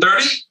Section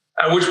 230?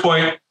 At which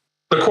point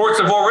the courts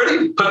have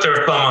already put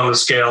their thumb on the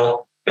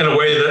scale in a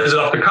way that is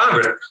up to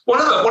Congress.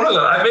 One of the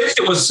maybe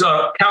it was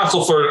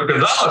counsel for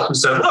Gonzalez who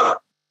said,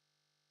 look,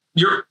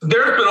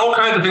 there's been all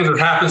kinds of things that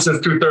happened since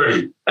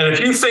 230. And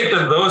if you think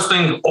that those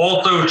things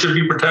also should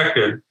be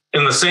protected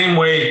in the same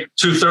way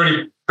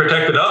 230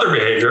 protected other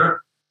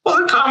behavior, well,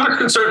 then Congress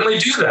can certainly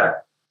do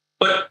that.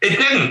 But it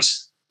didn't.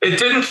 It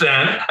didn't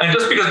then. And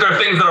just because there are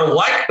things that are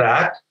like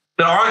that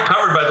aren't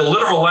covered by the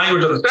literal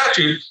language of the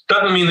statute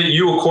doesn't mean that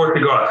you, a court,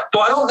 can go out.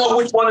 So I don't know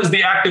which one is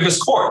the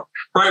activist court,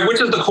 right? Which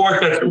is the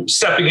court that's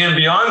stepping in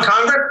beyond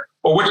Congress,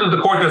 or which is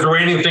the court that's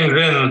reining things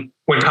in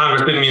when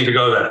Congress didn't mean to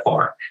go that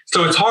far.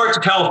 So it's hard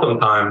to tell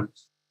sometimes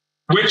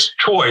which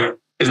choice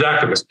is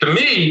activist. To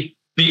me,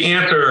 the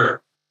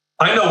answer,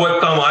 I know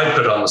what thumb I'd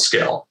put on the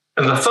scale.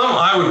 And the thumb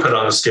I would put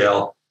on the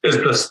scale is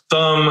the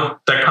thumb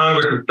that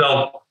Congress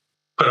itself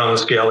put on the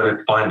scale in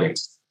its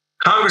findings.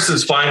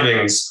 Congress's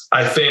findings,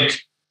 I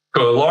think,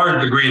 to a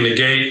large degree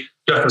negate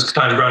Justice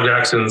Ketanji Brown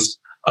Jackson's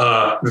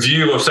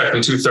view of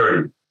Section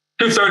 230.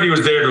 230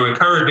 was there to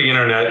encourage the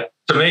internet,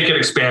 to make it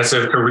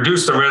expansive, to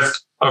reduce the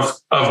risk of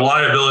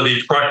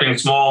liability, crushing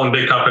small and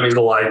big companies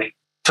alike,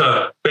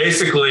 to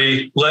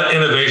basically let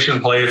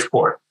innovation play its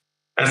course.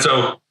 And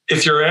so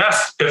if you're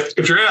asked,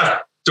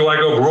 do I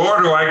go broad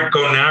or do I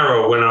go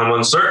narrow when I'm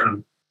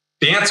uncertain?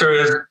 The answer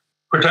is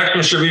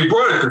protection should be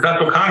broad because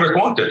that's what Congress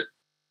wanted.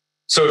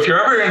 So if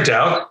you're ever in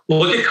doubt,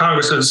 look at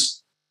Congress's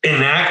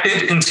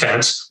enacted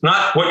intent,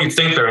 not what you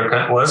think their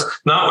intent was,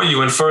 not what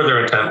you infer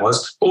their intent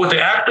was, but what they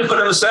actually put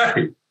in the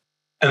statute.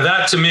 And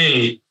that, to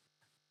me,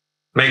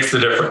 makes the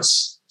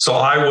difference. So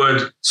I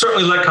would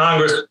certainly let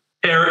Congress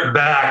pare it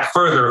back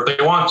further if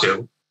they want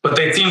to, but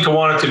they seem to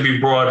want it to be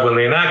broad when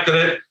they enacted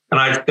it, and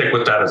I'd stick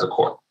with that as a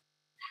court.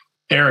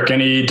 Eric,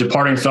 any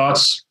departing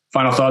thoughts,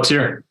 final thoughts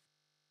here?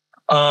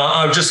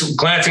 I'm just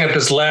glancing at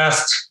this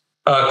last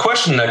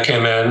question that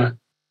came in.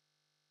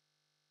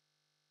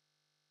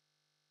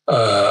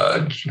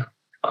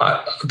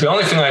 The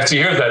only thing I see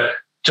here is that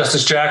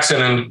Justice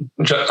Jackson and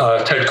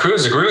Ted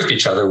Cruz agree with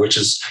each other, which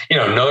is,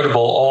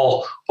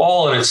 notable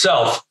all in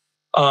itself.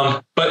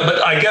 But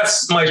I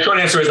guess my short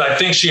answer is I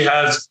think she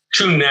has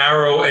too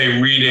narrow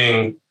a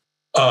reading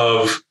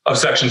of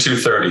Section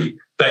 230.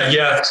 That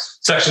yes,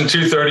 Section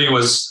 230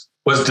 was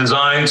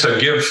designed to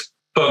give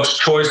folks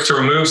choice to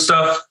remove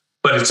stuff,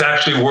 but it's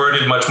actually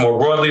worded much more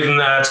broadly than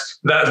that.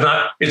 That is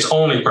not its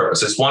only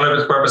purpose. It's one of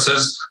its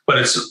purposes, but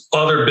its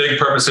other big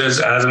purposes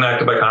as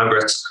enacted by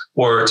Congress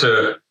were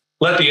to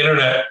let the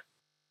internet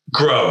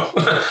grow.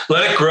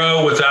 Let it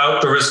grow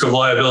without the risk of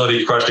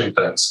liability crushing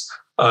things.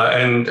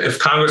 And if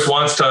Congress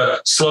wants to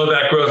slow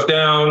that growth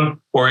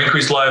down or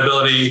increase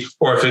liability,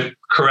 or if it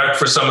correct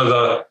for some of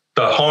the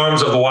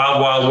harms of the wild,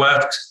 wild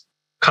west,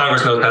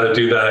 Congress knows how to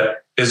do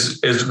that, is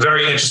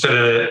very interested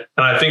in it.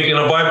 And I think in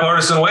a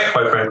bipartisan way,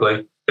 quite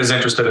frankly, is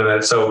interested in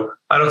it. So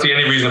I don't see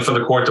any reason for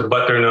the court to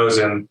butt their nose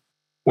in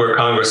where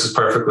Congress is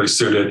perfectly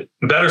suited,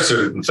 better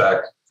suited, in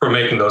fact, for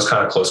making those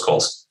kind of close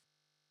calls.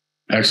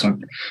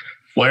 Excellent.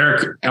 Well,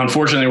 Eric,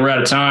 unfortunately, we're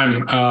out of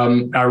time.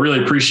 I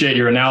really appreciate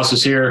your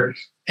analysis here.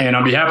 And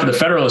on behalf of the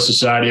Federalist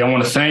Society, I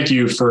want to thank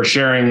you for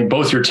sharing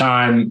both your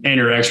time and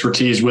your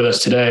expertise with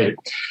us today.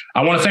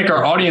 I want to thank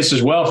our audience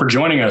as well for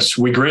joining us.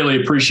 We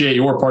greatly appreciate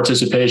your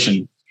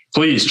participation.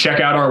 Please check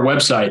out our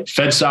website,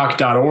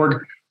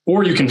 fedsoc.org,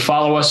 or you can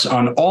follow us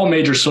on all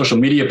major social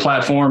media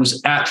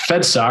platforms at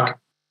FedSoc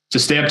to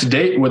stay up to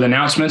date with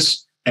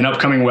announcements and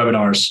upcoming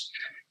webinars.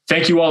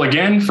 Thank you all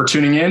again for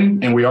tuning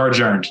in, and we are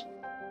adjourned.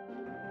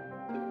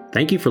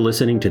 Thank you for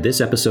listening to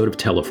this episode of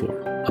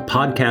Teleform, a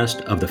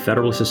podcast of the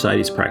Federalist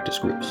Society's practice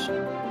groups.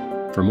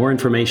 For more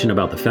information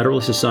about the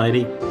Federalist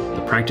Society,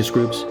 the practice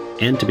groups,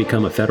 and to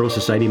become a Federalist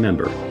Society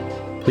member,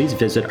 please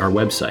visit our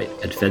website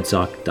at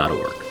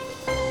fedsoc.org.